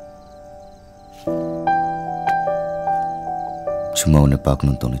 சும்மா உன்னை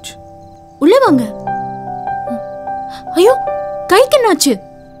பார்க்கணும்னு தோணுச்சு. உள்ள வாங்க. ஐயோ கைக்கு என்னாச்சு?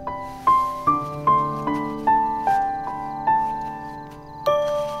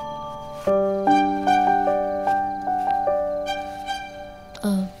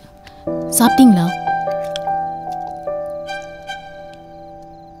 சாப்பிட்டீங்களா?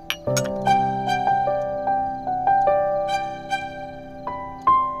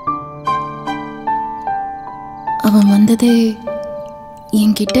 அவன் வந்ததே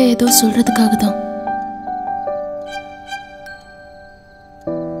என்கிட்ட ஏதோ சொல்றதுக்காக தான்.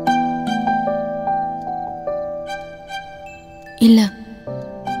 இல்ல,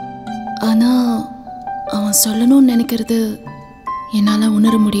 ஆனா அவன் சொல்லணும்னு நினைக்கிறது என்னால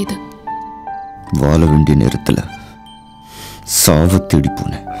உணர முடியுது. வாழ வேண்டிய நேரத்துல சாவ தேடி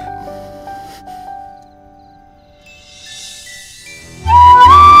போனேன்.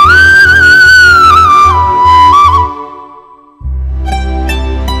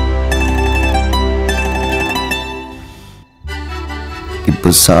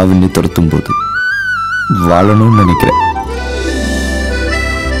 இப்ப சாவினை துரத்தும் போது வாழணும்னு நினைக்கிறேன்.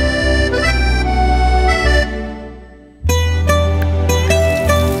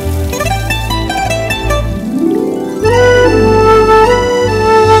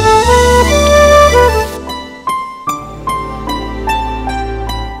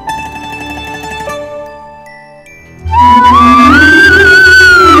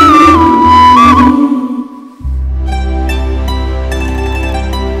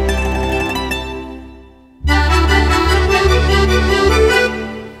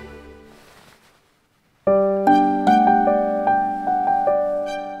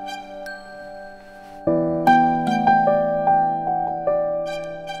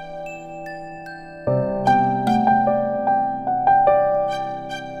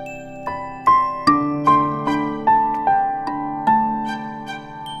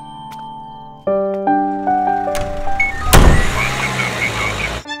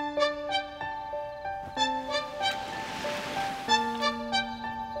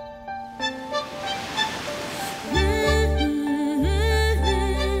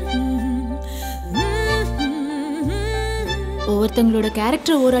 ஒருத்தங்களோட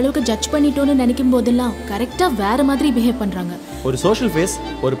கேரக்டர் ஓரளவுக்கு ஜட்ஜ் பண்ணிட்டோன்னு நினைக்கும் போதெல்லாம் கரெக்டா வேற மாதிரி பிஹேவ் பண்றாங்க. ஒரு சோஷியல் ஃபேஸ்,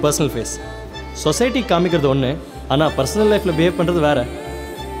 ஒரு பர்சனல் ஃபேஸ். சொசைட்டி காமிக்கிறது ஒன்று, ஆனால் பர்சனல் லைஃப்பில் பிஹேவ் பண்ணுறது வேற.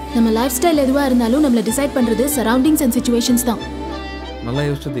 நம்ம லைஃப் ஸ்டைல் எதுவாக இருந்தாலும் நம்மளை டிசைட் பண்ணுறது சரௌண்டிங்ஸ் அண்ட் சிச்சுவேஷன்ஸ் தான். நல்லா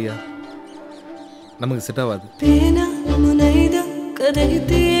யோசிச்சதுயா, நமக்கு செட் ஆகாது. பேனா முனைதம் கதை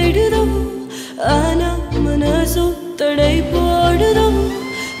தேடுதோ, ஆனா மனசோ தடை போடுதோ,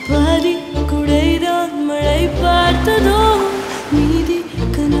 பாதி குடைதான் மழை பார்த்ததோ, மீதி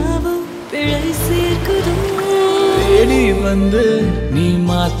கனவோ பிழை சேர்க்குதோ. தேடி வந்து நீ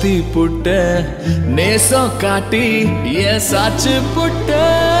மாத்தி புட்ட, நேசம் காட்டி ஏன் சாச்சு புட்ட,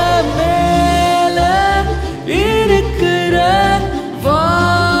 மேல இருக்கிற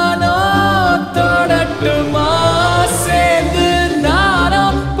வானோ தொடட்டுமா, சேர்ந்து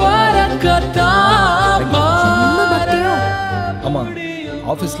நானும் பறக்கத்தான். ஆமா,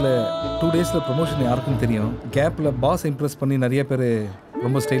 ஆஃபீஸில் 2 டேஸில் ப்ரொமோஷன் யாருக்கும் தெரியும். கேப்பில் பாஸ் இம்ப்ரெஸ் பண்ணி நிறைய பேர்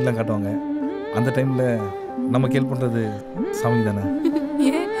ரொம்ப ஸ்டைல்லாம் காட்டுவாங்க. அந்த டைமில் நமக்கு ஹெல்ப் பண்ணுறது சாமி தானே.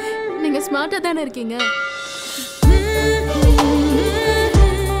 நீங்கள் ஸ்மார்ட்டாக தானே இருக்கீங்க.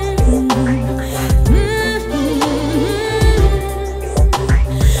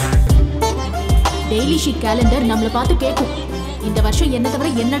 டெய்லி ஷீட் கேலண்டர் நம்மளை பார்த்து கேட்கும், இந்த வருஷம் என்ன தவிர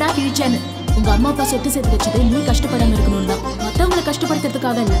என்னடா கிழிச்சேன்னு. உங்க அம்மா அப்பா சொத்து சேர்த்து வச்சது நீ கஷ்டப்படாம இருக்கணும் தான், மற்றவங்களை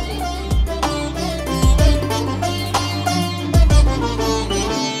கஷ்டப்படுத்துறதுக்காக இல்லை.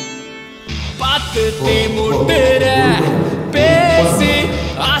 பார்த்து தீ முட்டுற பேசி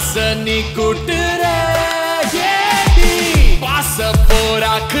ஆசனி கூட்டுற, ஏடி பாச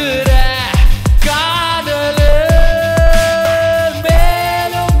போராக்குற காதல்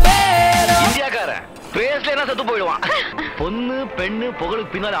மேலும் மேலும். இந்தியாக்காரன் பேசல செத்து போயிடுவான். பொண்ணு பெண்ணு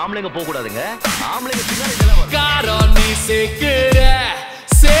புகழுக்கு பின்னாடி ஆம்பளைங்க போக கூடாதுங்க, ஆம்பளைங்க பின்னாடி காரம் நீ சேர்க்கிற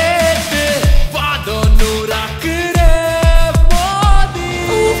சேர்த்து பாதம் நூறாக்குற போதி.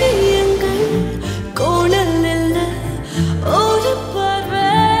 ஓவியங்கள் கோணல் இல்ல, ஒரு பார்வை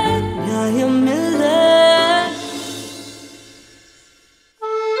நியாயம் இல்ல.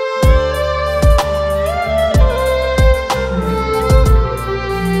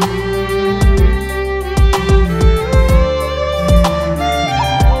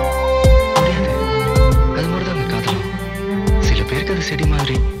 செடி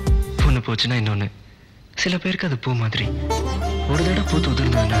மாதிரி பொண்ணு போச்சுன்னா இன்னொன்னு, சில பேருக்கு அது பூ மாதிரி. ஒரு தடவை பூத்து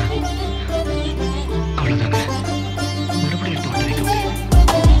உதிர்ந்ததுன்னா அவ்வளவுதாங்க, மறுபடியும் எடுத்து ஒட்ட வைக்க முடியும்.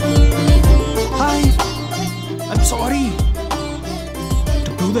 Hi, I'm sorry.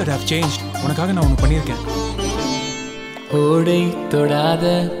 To prove that I've changed, உனக்காக நான் ஒன்று பண்ணியிருக்கேன். ஓடை தொடாத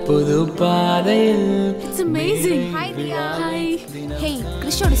புது பாதையில். It's amazing. Hi Diya. Hi. Hey,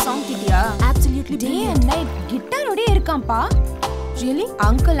 கிறிஷோட song கேட்டியா? Absolutely. Day and night கிட்டாரோடே இருக்கான்ப்பா. Really?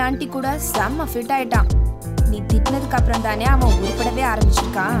 Uncle aunty கூட செம்ம ஃபிட் ஆயிட்டான். நீ திட்டினதுக்கு அப்புறம் தானே அவன் உருப்படவே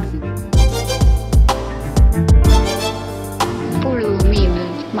ஆரம்பிச்சிருக்கான். புழு மீன்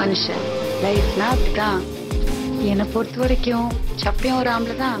மனுஷன் லைஃப்னா அப்படிதான். என்னை பொறுத்த வரைக்கும் சப்பையும் ஒரு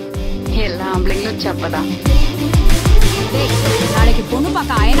ஆம்பளை தான், எல்லா ஆம்பளைங்களும் சப்பை நாளைக்கு பொண்ணு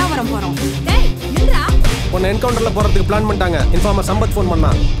பார்க்க அயனாவரம் போறோம். டேய் நில்றா. உன்னை என்கவுண்டர்ல போறதுக்கு பிளான் பண்ணிட்டாங்க. இன்ஃபார்மர் சம்பத் ஃபோன் பண்ணா.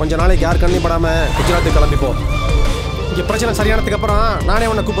 கொஞ்ச நாளைக்கு யார் கண்ணையும் படாம குஜராத்துக்கு கிளம்பிப்போ. இங்க பிரச்சனை சரியானதுக்கு அப்புறம் நானே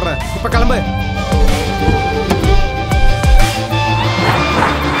உன்னை கூப்பிடுறேன். இப்ப கிளம்பு.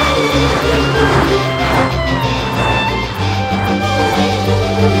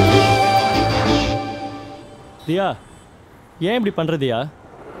 தியா ஏன் இப்படி பண்றதியா?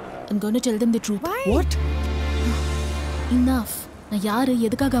 I'm going to tell them the truth. What? Enough. நான் யாரு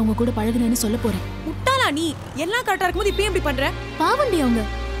எதுக்காக அவங்க கூட பழகுனேன்னு சொல்ல போறேன். முட்டாளா நீ? எல்லாம் கரெக்டா இருக்கும்போது இப்போ எப்படி பண்ற? பாவண்டி அவங்க.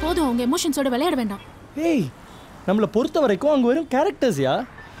 போதும் அவங்க எமோஷன்ஸோட விளையாட வேண்டாம். ஏய் நம்மள பொறுத்த வரைக்கும் அவங்க வெறும் கேரக்டர்ஸ்யா.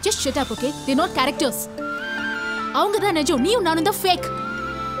 Just shut up, okay? They're not characters. அவங்க தான் நிஜம், நீயும் நானும் தான் ஃபேக்.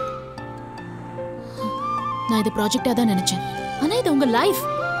 நான் இது ப்ராஜெக்டா தான் நினைச்சேன். ஆனா இது உங்க லைஃப்.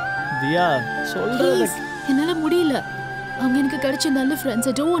 தியா சொல்றது என்னால முடியல. அவங்க எனக்கு கிடைச்ச நல்ல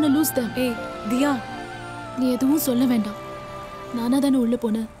friends. I don't want to lose them. ஏய் தியா, நீ எதுவும் சொல்ல வேண்டாம். நானா தானே உள்ள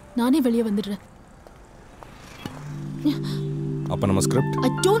போனேன், நானே வெளியே வந்துடுறேன். அப்ப நம்ம script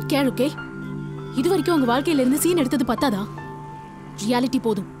I don't care, okay? இது வரைக்கும் உங்க வாழ்க்கையில இருந்து சீன் எடுத்தது பத்தாதா? ரியாலிட்டி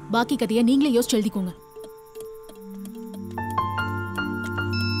போதும். பாக்கி கதையை நீங்களே யோசிச்சு எழுதிக்கோங்க.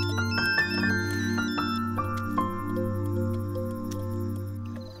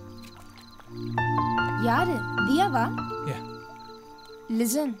 யாரு? தியாவா?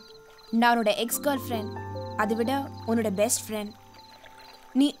 லிசன், நான் உன்னோட எக்ஸ் கேர்ள் ஃப்ரெண்ட். அதை விட உன்னோட பெஸ்ட் ஃப்ரெண்ட்.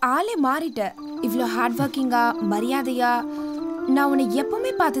 நீ ஆளே மாறிட்ட. இவ்வளோ ஹார்ட் ஒர்க்கிங்கா மரியாதையா நான் உன்னை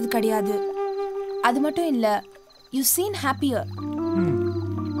எப்பவுமே பார்த்தது கிடையாது. அது மட்டும் இல்லை, யூ சீன் ஹாப்பியர்.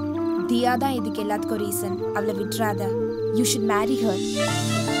 தியா தான் இதுக்கு எல்லாத்துக்கும் ரீசன். அவளை விட்டுறாத. You should Mary her.